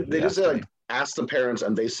problem. They just like asked the parents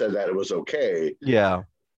and they said that it was okay. Yeah.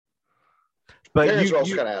 But parents are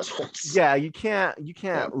also kind of assholes. Yeah, you can't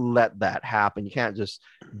let that happen. You can't just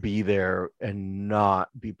be there and not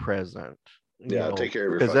be present. Take care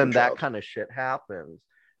of your because then child. That kind of shit happens,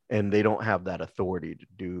 and they don't have that authority to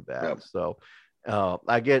do that. Yep. So,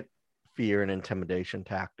 I get fear and intimidation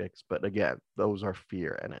tactics, but again, those are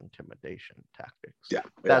fear and intimidation tactics. Yeah,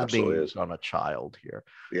 that's being used on a child here.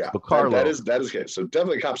 Yeah, so Carlo, that is good. So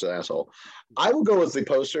definitely, cops an asshole. I will go with the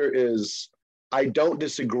poster is. I don't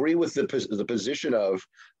disagree with the position of,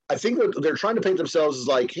 I think they're trying to paint themselves as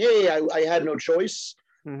like, hey, I had no choice.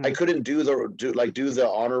 Mm-hmm. I couldn't do the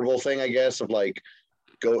honorable thing, I guess, of like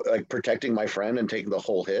protecting my friend and taking the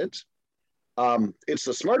whole hit. It's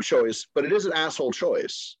the smart choice, but it is an asshole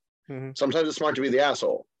choice. Mm-hmm. Sometimes it's smart to be the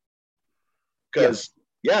asshole. Because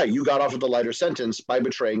you got off with a lighter sentence by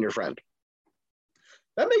betraying your friend.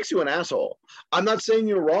 That makes you an asshole. I'm not saying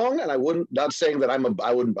you're wrong, and not saying that I'm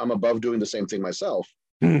above doing the same thing myself.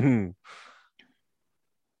 Mm-hmm.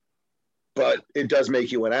 But it does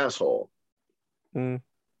make you an asshole. Mm.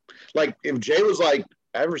 Like if Jay was like,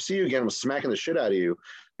 "I ever see you again," was smacking the shit out of you,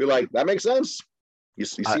 you're like, "That makes sense." You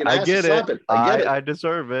see an ass, you slap it. I get it. I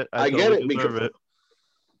deserve it. I get it because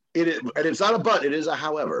it is, and it's not a but. It is a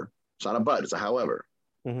however. It's not a but. It's a however.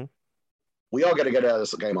 Mm-hmm. We all got to get out of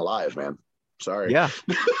this game alive, man. Sorry. Yeah.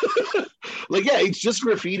 It's just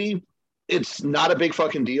graffiti. It's not a big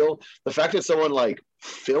fucking deal. The fact that someone like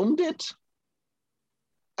filmed it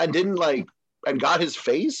and didn't and got his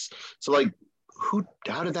face. So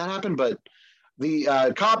how did that happen? But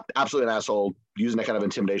the cop, absolutely an asshole, using that kind of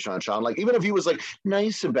intimidation on a child. Like even if he was like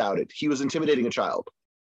nice about it, he was intimidating a child.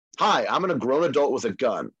 Hi, I'm a grown adult with a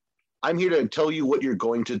gun. I'm here to tell you what you're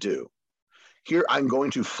going to do. Here, I'm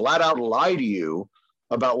going to flat out lie to you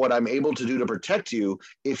about what I'm able to do to protect you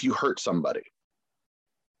if you hurt somebody.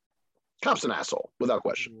 Cop's an asshole, without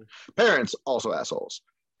question. Mm-hmm. Parents, also assholes.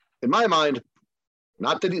 In my mind,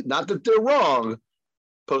 not that they're wrong,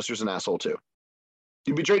 poster's an asshole too.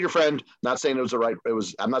 You betrayed your friend, not saying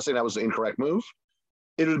I'm not saying that was the incorrect move.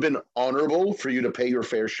 It would have been honorable for you to pay your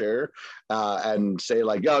fair share and say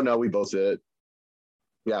like, oh no, we both did it.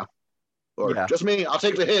 Yeah. Or just me, I'll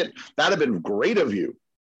take the hit. That'd have been great of you.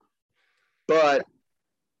 But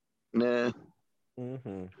nah.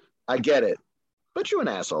 Mm-hmm. I get it. But you're an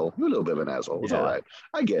asshole. You're a little bit of an asshole. It's all right.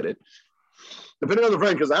 I get it. Depending on the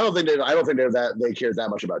friend, because I don't think they care that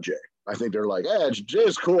much about Jay. I think they're like,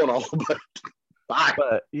 Jay's cool and all, but bye.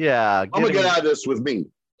 But I'm gonna get out of this with me.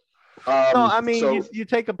 No, I mean, you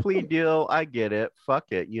take a plea deal. I get it.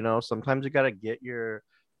 Fuck it. You know, sometimes you gotta get your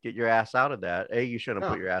ass out of that. You shouldn't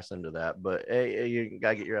put your ass into that, but you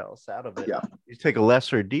gotta get your ass out of it. Yeah. You take a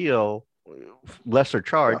lesser deal, lesser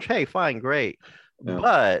charge. Hey, fine, great. Yeah.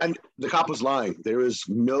 But and the cop was lying. There is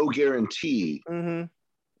no guarantee. Mm-hmm.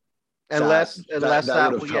 Unless that would have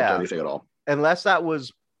helped anything at all. Unless that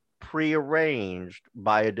was prearranged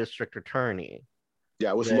by a district attorney.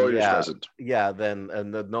 Yeah, with lawyers present. Yeah, then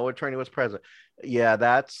and no attorney was present. Yeah,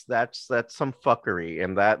 that's some fuckery,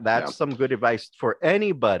 and that's some good advice for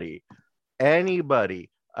anybody. Anybody.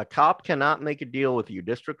 A cop cannot make a deal with you.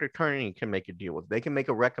 District attorney can make a deal with. They can make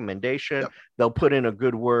a recommendation. Yep. They'll put in a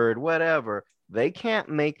good word, whatever. They can't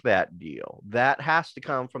make that deal. That has to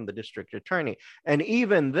come from the district attorney. And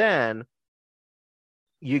even then,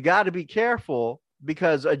 you got to be careful,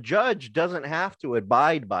 because a judge doesn't have to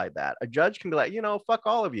abide by that. A judge can be like, fuck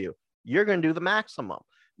all of you. You're going to do the maximum.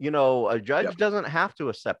 A judge doesn't have to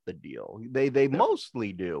accept the deal. They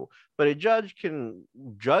mostly do, but a judge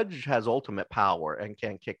has ultimate power and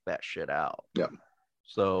can kick that shit out. Yeah.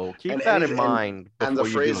 So keep that in mind. And the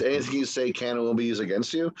phrase "anything you say can and will be used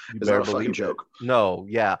against you" is not a fucking joke. No,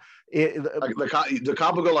 yeah. Like the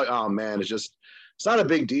cop will go like, "Oh man, it's not a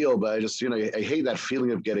big deal, but I just I hate that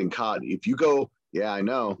feeling of getting caught." If you go, "Yeah, I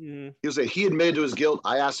know," he'll say he admitted to his guilt.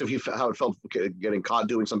 I asked him how it felt getting caught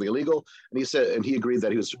doing something illegal, and he said, and he agreed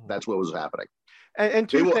that that's what was happening. And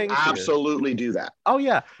they will absolutely do that. Oh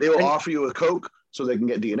yeah, they will offer you a Coke so they can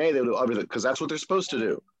get DNA. They will do everything because that's what they're supposed to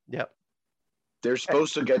do. Yep. They're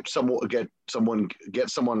supposed to get someone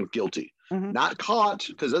guilty, not caught.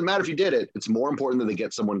 Because it doesn't matter if you did it. It's more important that they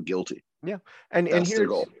get someone guilty. Yeah, and here's their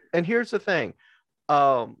goal. And here's the thing.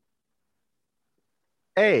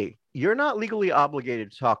 You're not legally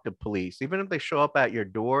obligated to talk to police. Even if they show up at your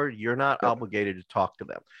door, you're not obligated to talk to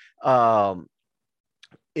them.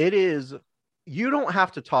 You don't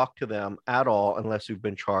have to talk to them at all unless you've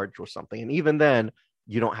been charged with something. And even then,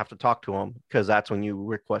 you don't have to talk to them, because that's when you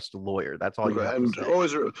request a lawyer. That's all you have to say.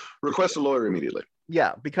 Always request a lawyer immediately.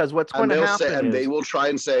 Yeah, because what's going to happen they will try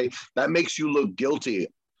and say, that makes you look guilty.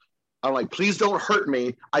 I'm like, please don't hurt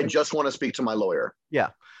me. I just want to speak to my lawyer. Yeah.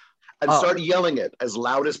 And start yelling it as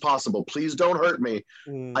loud as possible. Please don't hurt me.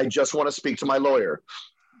 I just want to speak to my lawyer.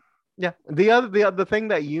 Yeah. The thing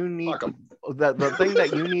that you need the thing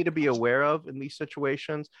that you need to be aware of in these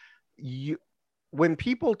situations, when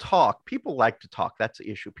people talk, people like to talk. That's the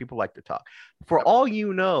issue. People like to talk. For all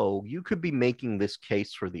you know, you could be making this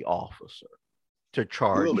case for the officer to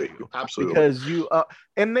charge you. Absolutely. Because you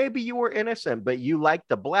and maybe you were innocent, but you like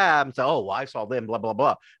to blab and say, "Oh, well, I saw them, blah blah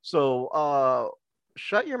blah." So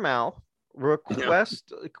shut your mouth.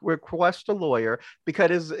 Request a lawyer,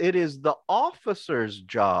 because it is the officer's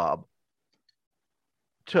job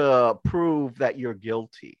to prove that you're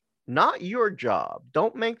guilty, not your job.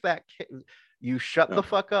 Don't make that you shut the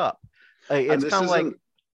fuck up. It's kind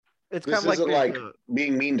of like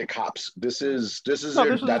being mean to cops. That's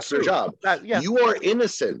their job. You are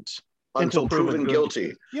innocent until proven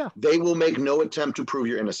guilty. Yeah. They will make no attempt to prove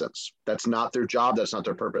your innocence. That's not their job. That's not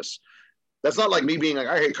their purpose. That's not like me being like,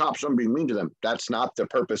 I hate cops, I'm being mean to them. That's not the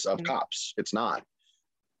purpose of cops. It's not.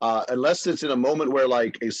 Unless it's in a moment where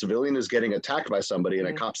like a civilian is getting attacked by somebody and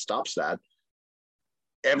a cop stops that.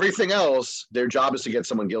 Everything else, their job is to get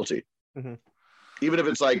someone guilty. Even if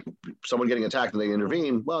it's like someone getting attacked and they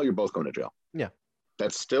intervene, well, you're both going to jail. Yeah.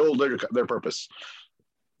 That's still their purpose.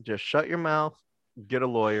 Just shut your mouth, get a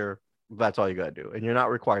lawyer. That's all you got to do. And you're not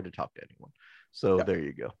required to talk to anyone. So there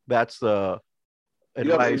you go. That's the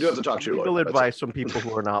advice. You have to talk to your lawyer. Legal advice from people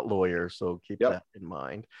who are not lawyers. So keep that in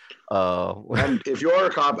mind. And if you're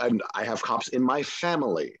a cop, and I have cops in my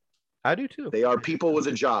family. I do too. They are people with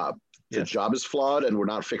a job. The job is flawed and we're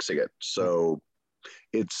not fixing it. So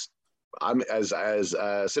I'm as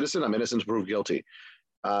a citizen, I'm innocent until proven guilty.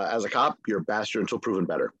 As a cop, you're a bastard until proven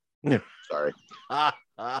better. Yeah. Sorry.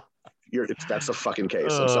 That's a fucking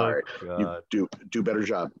case. I'm sorry. God. You do better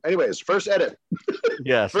job. Anyways, first edit.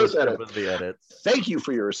 Yes. First edit. The edits. Thank you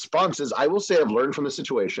for your responses. I will say I've learned from the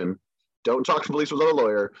situation. Don't talk to police without a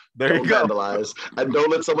lawyer. There you go. Don't vandalize, and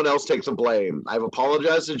don't let someone else take the blame. I've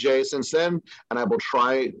apologized to Jay since then, and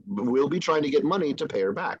we'll be trying to get money to pay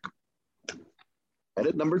her back.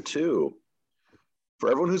 Edit number 2.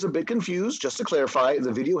 For everyone who's a bit confused, just to clarify,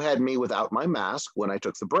 the video had me without my mask when I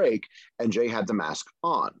took the break, and Jay had the mask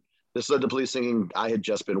on. This led to police thinking I had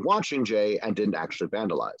just been watching Jay and didn't actually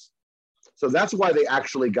vandalize. So that's why they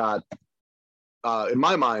actually got, in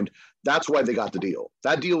my mind, that's why they got the deal.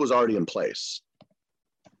 That deal was already in place.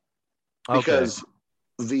 Because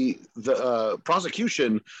the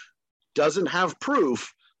prosecution doesn't have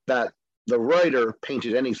proof that the writer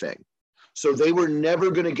painted anything. So they were never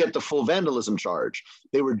going to get the full vandalism charge.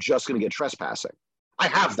 They were just going to get trespassing. I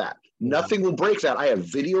have that. Nothing will break that. I have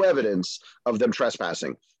video evidence of them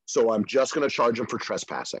trespassing. So I'm just going to charge them for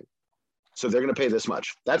trespassing. So they're going to pay this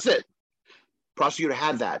much. That's it. Prosecutor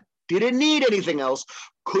had that. Didn't need anything else.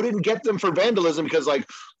 Couldn't get them for vandalism because, like,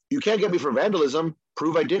 you can't get me for vandalism.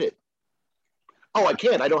 Prove I did it. Oh, I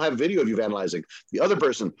can't. I don't have video of you vandalizing the other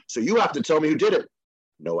person. So you have to tell me who did it.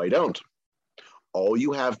 No, I don't. All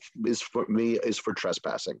you have is for me is for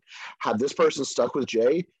trespassing. Had this person stuck with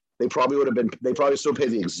Jay, they probably still pay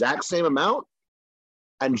the exact same amount,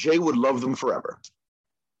 and Jay would love them forever.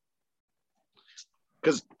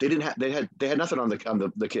 Because they had nothing on the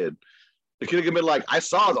kid. The kid could be like, I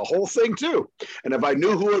saw the whole thing too. And if I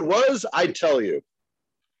knew who it was, I'd tell you.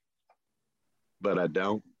 But I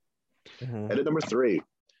don't. Edit number 3.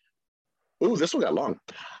 Ooh, this one got long.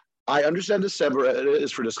 I understand this subreddit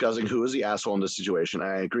is for discussing who is the asshole in this situation.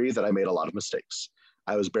 I agree that I made a lot of mistakes.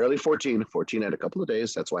 I was barely 14 had a couple of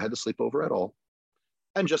days. That's why I had to sleep over at all.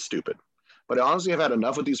 And just stupid. But I honestly have had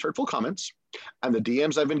enough with these hurtful comments and the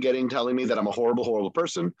DMs I've been getting telling me that I'm a horrible, horrible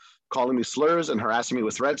person, calling me slurs and harassing me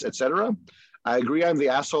with threats, etc. I agree I'm the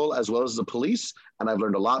asshole as well as the police, and I've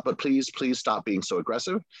learned a lot, but please stop being so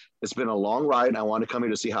aggressive. It's been a long ride. I want to come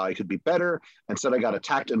here to see how I could be better. Instead, I got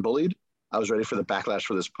attacked and bullied. I was ready for the backlash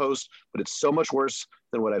for this post, but it's so much worse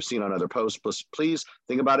than what I've seen on other posts. Please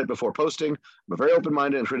think about it before posting. I'm a very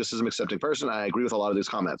open-minded and criticism-accepting person. I agree with a lot of these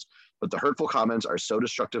comments, but the hurtful comments are so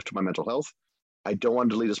destructive to my mental health. I don't want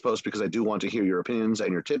to delete this post because I do want to hear your opinions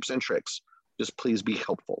and your tips and tricks. Just please be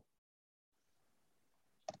helpful.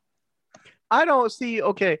 I don't see,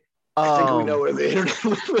 okay. I think we know where the internet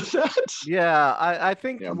went with that. Yeah, I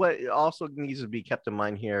think what also needs to be kept in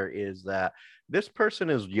mind here is that this person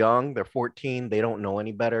is young. They're 14. They don't know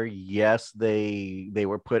any better. Yes, they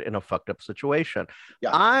were put in a fucked up situation.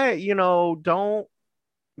 Yeah. You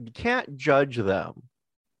can't judge them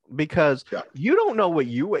because you don't know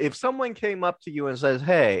if someone came up to you and says,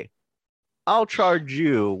 hey, I'll charge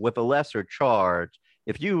you with a lesser charge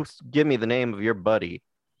if you give me the name of your buddy.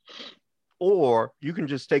 Or you can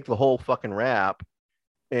just take the whole fucking rap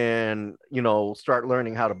and, start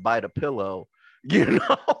learning how to bite a pillow, you're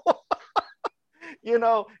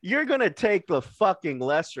going to take the fucking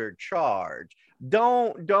lesser charge.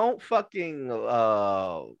 Don't fucking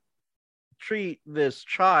treat this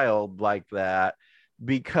child like that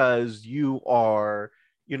because you are,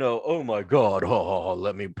 oh my God,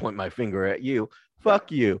 let me point my finger at you.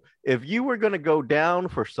 Fuck you. If you were going to go down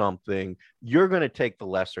for something, you're going to take the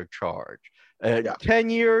lesser charge.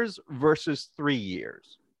 10 years versus 3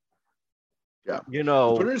 years. Yeah.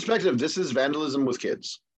 To put it in perspective, this is vandalism with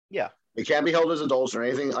kids. Yeah. They can't be held as adults or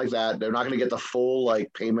anything like that. They're not going to get the full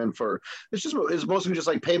payment for. It's mostly just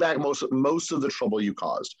pay back most of the trouble you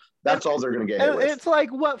caused. That's all they're going to get. It's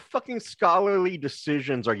like, what fucking scholarly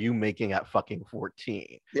decisions are you making at fucking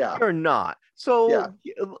 14? Yeah, you're not. So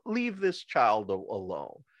leave this child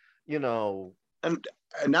alone. And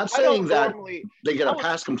not saying that they get a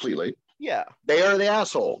pass completely. Yeah, they are the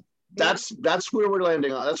asshole. That's where we're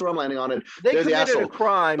landing on. That's where I'm landing on it. They're the asshole. A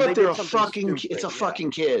crime, but they're a fucking. It's a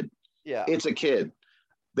fucking kid. Yeah, it's a kid.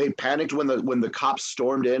 They panicked when the cops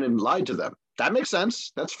stormed in and lied to them. That makes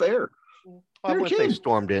sense. That's fair. I wouldn't say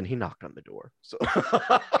stormed in. He knocked on the door. So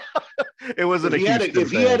it wasn't. If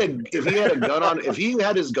he had a gun on, if he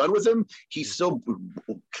had his gun with him, he still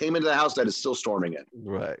came into the house that is still storming it.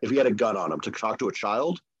 Right. If he had a gun on him to talk to a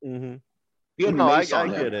child. Mm-hmm. He had mace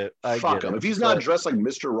on him. Get it. Fuck him. If he's not dressed like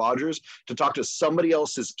Mr. Rogers to talk to somebody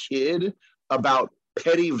else's kid about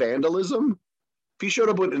petty vandalism, if he showed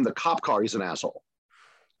up in the cop car, he's an asshole.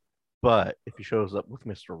 But if he shows up with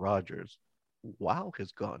Mr. Rogers while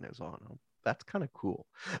his gun is on him, that's kind of cool.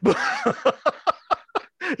 Mr.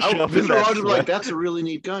 Rogers was like, that's a really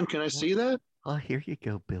neat gun. Can I see that? Oh, here you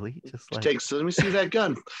go, Billy. Just like let me see that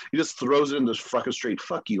gun. He just throws it in this fucking street.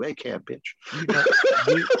 Fuck you, hey camp bitch.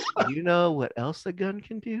 You know what else a gun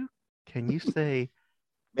can do? Can you say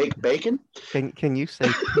make bacon? Can you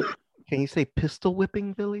say pistol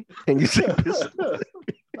whipping, Billy? Can you say pistol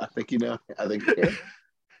whipping? I think you know. I think you can.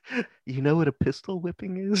 You know what a pistol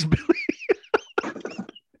whipping is, Billy?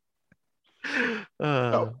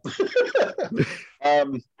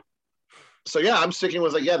 So I'm sticking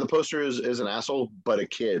with the poster is an asshole, but a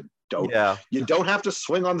kid. You don't have to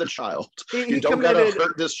swing on the child. You don't gotta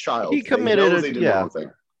hurt this child. He committed. They did the wrong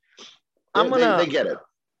thing. They get it.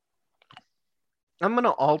 I'm gonna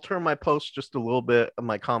alter my post just a little bit of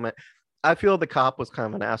my comment. I feel the cop was kind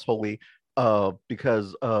of an asshole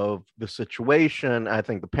because of the situation. I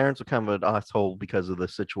think the parents are kind of an asshole because of the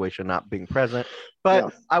situation not being present.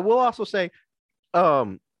 But I will also say,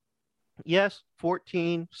 yes,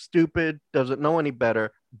 14, stupid, doesn't know any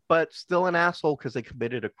better, but still an asshole because they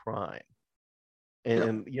committed a crime.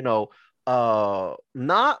 And,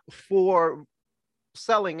 not for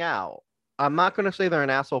selling out. I'm not going to say they're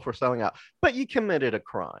an asshole for selling out, but you committed a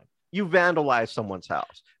crime. You vandalized someone's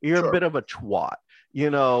house. You're a bit of a twat.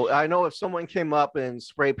 I know if someone came up and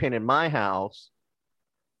spray painted my house,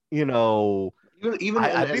 even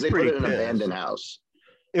I'd as be they pretty put it in an pissed. abandoned house.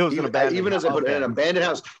 It was an abandoned even as I put it in an abandoned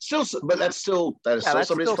house, still, but that is still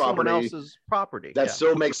somebody's property. Someone else's property. That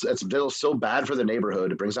still makes it's still bad for the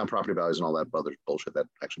neighborhood. It brings down property values and all that other bullshit that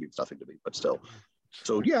actually means nothing to me, but still.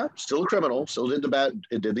 So yeah, still a criminal, still did the bad,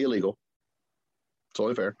 it did the illegal. It's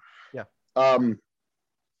only fair. Yeah.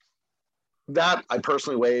 That I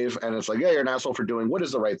personally waive, and it's like, yeah, you're an asshole for doing what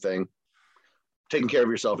is the right thing. Taking care of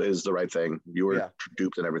yourself is the right thing. You were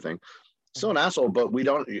duped and everything. Still an asshole, but we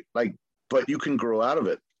don't like. But you can grow out of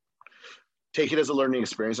it. Take it as a learning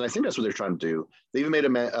experience, and I think that's what they're trying to do. They even made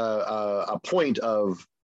a point of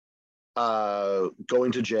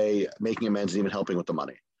going to Jay, making amends, and even helping with the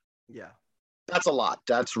money. Yeah, that's a lot.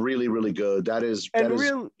 That's really, really good. That is, and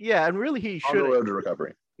really, he should on the road to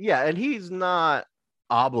recovery. Yeah, and he's not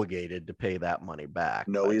obligated to pay that money back.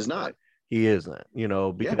 No, he's not. He isn't.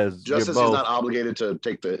 Because just as he's not obligated to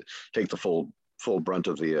take the full brunt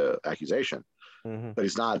of the accusation, but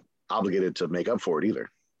he's not obligated to make up for it either.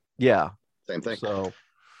 Yeah. Same thing. So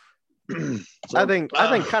I think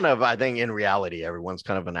in reality, everyone's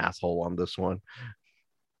kind of an asshole on this one.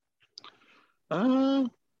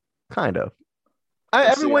 Kind of.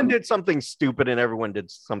 Everyone did something stupid and everyone did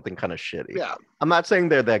something kind of shitty. Yeah. I'm not saying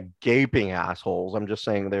they're the gaping assholes. I'm just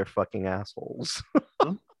saying they're fucking assholes.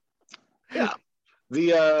 Yeah.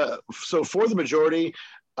 So for the majority,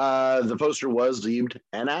 the poster was deemed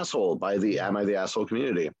an asshole by the Am I the Asshole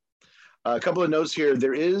community. A couple of notes here.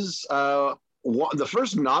 There is the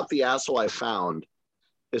first not the asshole I found.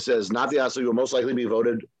 It says not the asshole. You will most likely be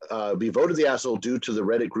voted the asshole due to the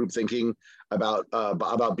Reddit group thinking about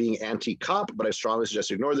being anti-cop. But I strongly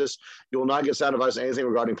suggest you ignore this. You will not get sound advice on anything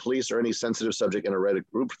regarding police or any sensitive subject in a Reddit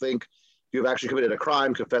group think. If you have actually committed a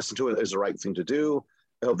crime, confessing to it is the right thing to do.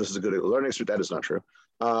 I hope this is a good learning experience. That is not true.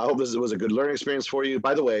 I hope this was a good learning experience for you.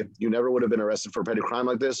 By the way, you never would have been arrested for a petty crime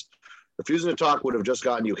like this. Refusing to talk would have just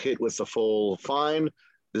gotten you hit with the full fine.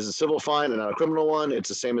 This is a civil fine and not a criminal one. It's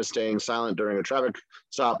the same as staying silent during a traffic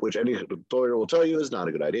stop, which any lawyer will tell you is not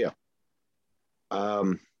a good idea.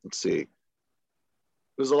 Let's see.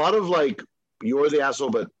 There's a lot of like, you're the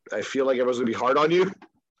asshole, but I feel like everyone's gonna be hard on you.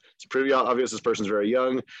 It's pretty obvious this person's very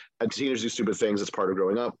young and teenagers do stupid things. It's part of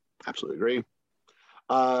growing up. Absolutely agree.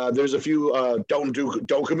 There's a few don't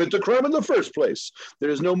commit the crime in the first place. There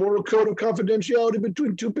is no moral code of confidentiality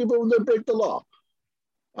between two people when they break the law.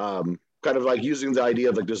 Kind of like using the idea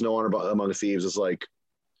of like there's no honor among thieves is like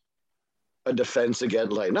a defense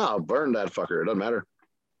against like, no, burn that fucker. It doesn't matter.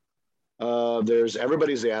 There's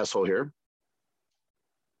everybody's the asshole here.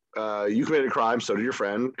 You committed a crime, so did your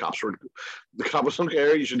friend. The cops don't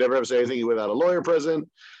care. You should never have to say anything without a lawyer present.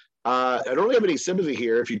 I don't really have any sympathy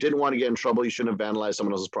here. If you didn't want to get in trouble, you shouldn't have vandalized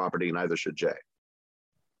someone else's property, neither should Jay.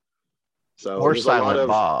 So or Silent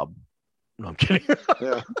Bob. No, I'm kidding.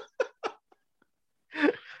 Yeah.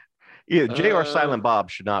 Yeah, Jay or Silent Bob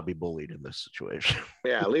should not be bullied in this situation.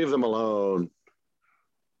 Yeah, leave them alone.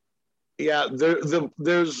 Yeah,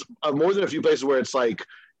 there's more than a few places where it's like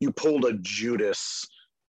you pulled a Judas.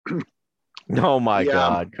 Oh my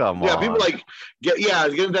God! Come on. Yeah, people like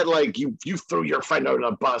getting that like you threw your friend on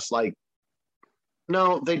a bus. Like,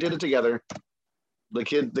 no, they did it together. The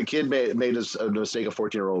kid made a mistake a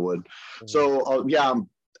 14-year-old would. So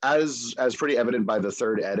as pretty evident by the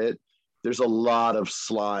third edit, there's a lot of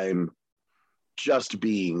slime just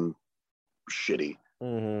being shitty.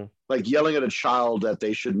 Like yelling at a child that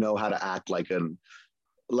they should know how to act like an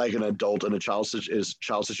adult in a child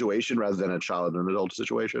situation rather than a child in an adult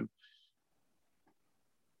situation.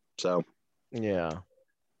 So yeah,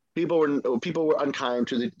 people were unkind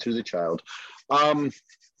to the child. But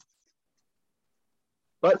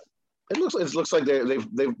it looks like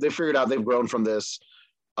they've figured out, they've grown from this.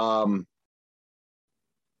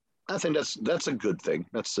 I think that's a good thing.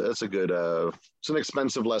 That's a good it's an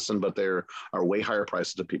expensive lesson, but there are way higher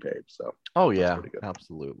prices to be paid. So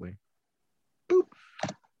absolutely. Boop.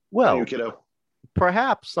 Well, you, kiddo.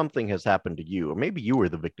 Perhaps something has happened to you, or maybe you were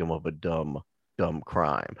the victim of a dumb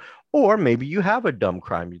crime, or maybe you have a dumb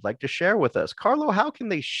crime you'd like to share with us. Carlo, how can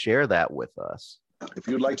they share that with us? If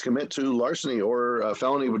you'd like to commit to larceny or a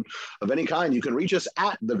felony of any kind, you can reach us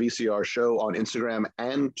at the VCR Show on Instagram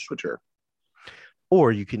and Twitter.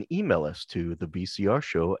 Or you can email us to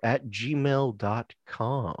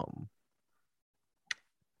thevcrshow@gmail.com.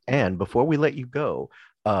 And before we let you go,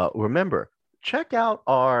 remember, check out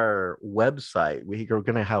our website. We are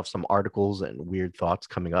going to have some articles and weird thoughts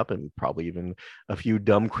coming up, and probably even a few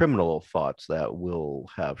dumb criminal thoughts that we'll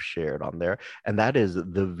have shared on there. And that is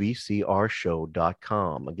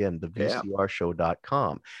thevcrshow.com. Again,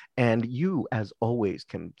 thevcrshow.com. And you, as always,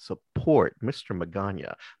 can support Mr.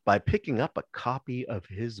 Magana by picking up a copy of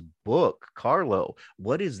his book. Carlo,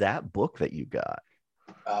 what is that book that you got?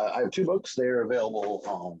 I have 2 books. They're available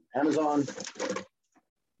on Amazon.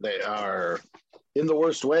 They are In the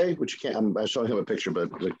Worst Way, which you can't, I'm showing him a picture, but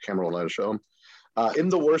the camera will not show him. In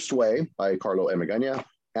the Worst Way by Carlo Amagana,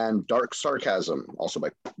 and Dark Sarcasm, also by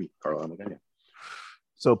me, Carlo Amagana.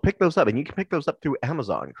 So pick those up, and you can pick those up through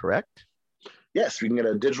Amazon, correct? Yes, you can get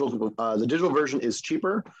a digital. The digital version is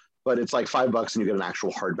cheaper, but it's like $5, and you get an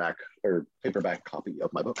actual hardback or paperback copy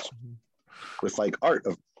of my books with like art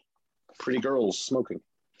of pretty girls smoking.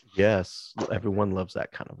 Yes, everyone loves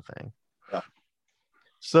that kind of thing. Yeah.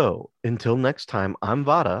 So until next time, I'm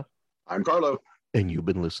Vada. I'm Carlo. And you've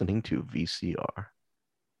been listening to VCR.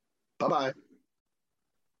 Bye-bye.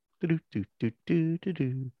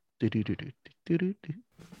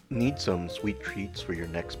 Need some sweet treats for your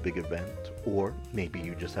next big event? Or maybe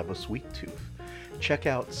you just have a sweet tooth? Check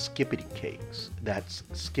out Skippity Cakes. That's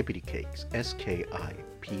Skippity Cakes,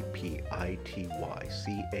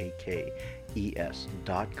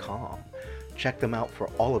 SKIPPITYCAKES.com. Check them out for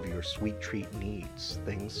all of your sweet treat needs,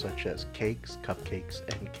 things such as cakes, cupcakes,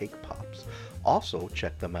 and cake pops. Also,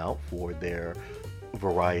 check them out for their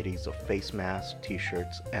varieties of face masks,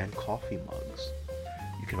 t-shirts, and coffee mugs.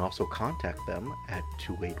 You can also contact them at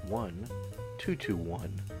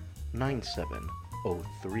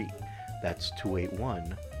 281-221-9703. That's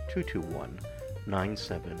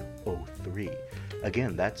 281-221-9703.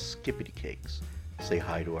 Again, that's Skippity Cakes. Say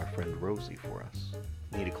hi to our friend Rosie for us.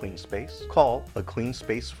 Need a clean space? Call A Clean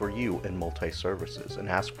Space for You in Multi-Services and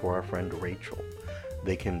ask for our friend Rachel.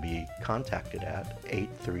 They can be contacted at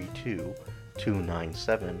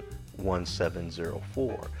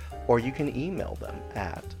 832-297-1704, or you can email them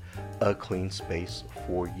at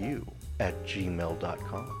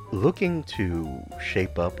acleanspaceforyou@gmail.com. Looking to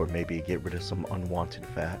shape up or maybe get rid of some unwanted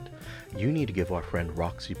fat? You need to give our friend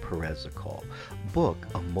Roxy Perez a call. Book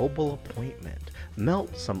a mobile appointment.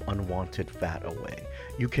 Melt some unwanted fat away.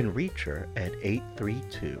 You can reach her at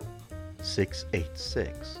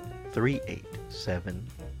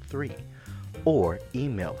 832-686-3873 or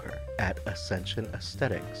email her at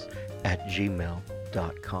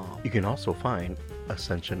ascensionaesthetics@gmail.com. You can also find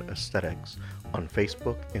Ascension Aesthetics on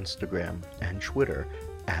Facebook, Instagram, and Twitter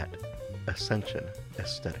at Ascension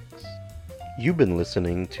Aesthetics. You've been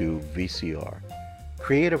listening to VCR,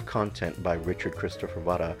 creative content by Richard Christopher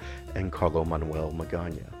Vada and Carlo Manuel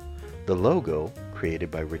Magana. The logo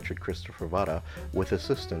created by Richard Christopher Vada with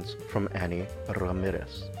assistance from Annie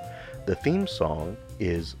Ramirez. The theme song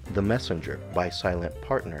is The Messenger by Silent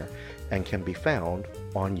Partner and can be found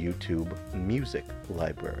on YouTube Music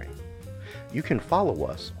Library. You can follow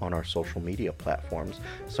us on our social media platforms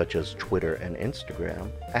such as Twitter and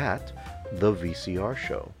Instagram at The VCR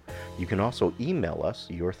Show. You can also email us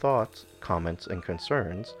your thoughts, comments, and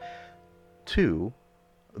concerns to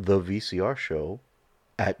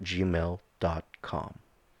thevcrshow@gmail.com.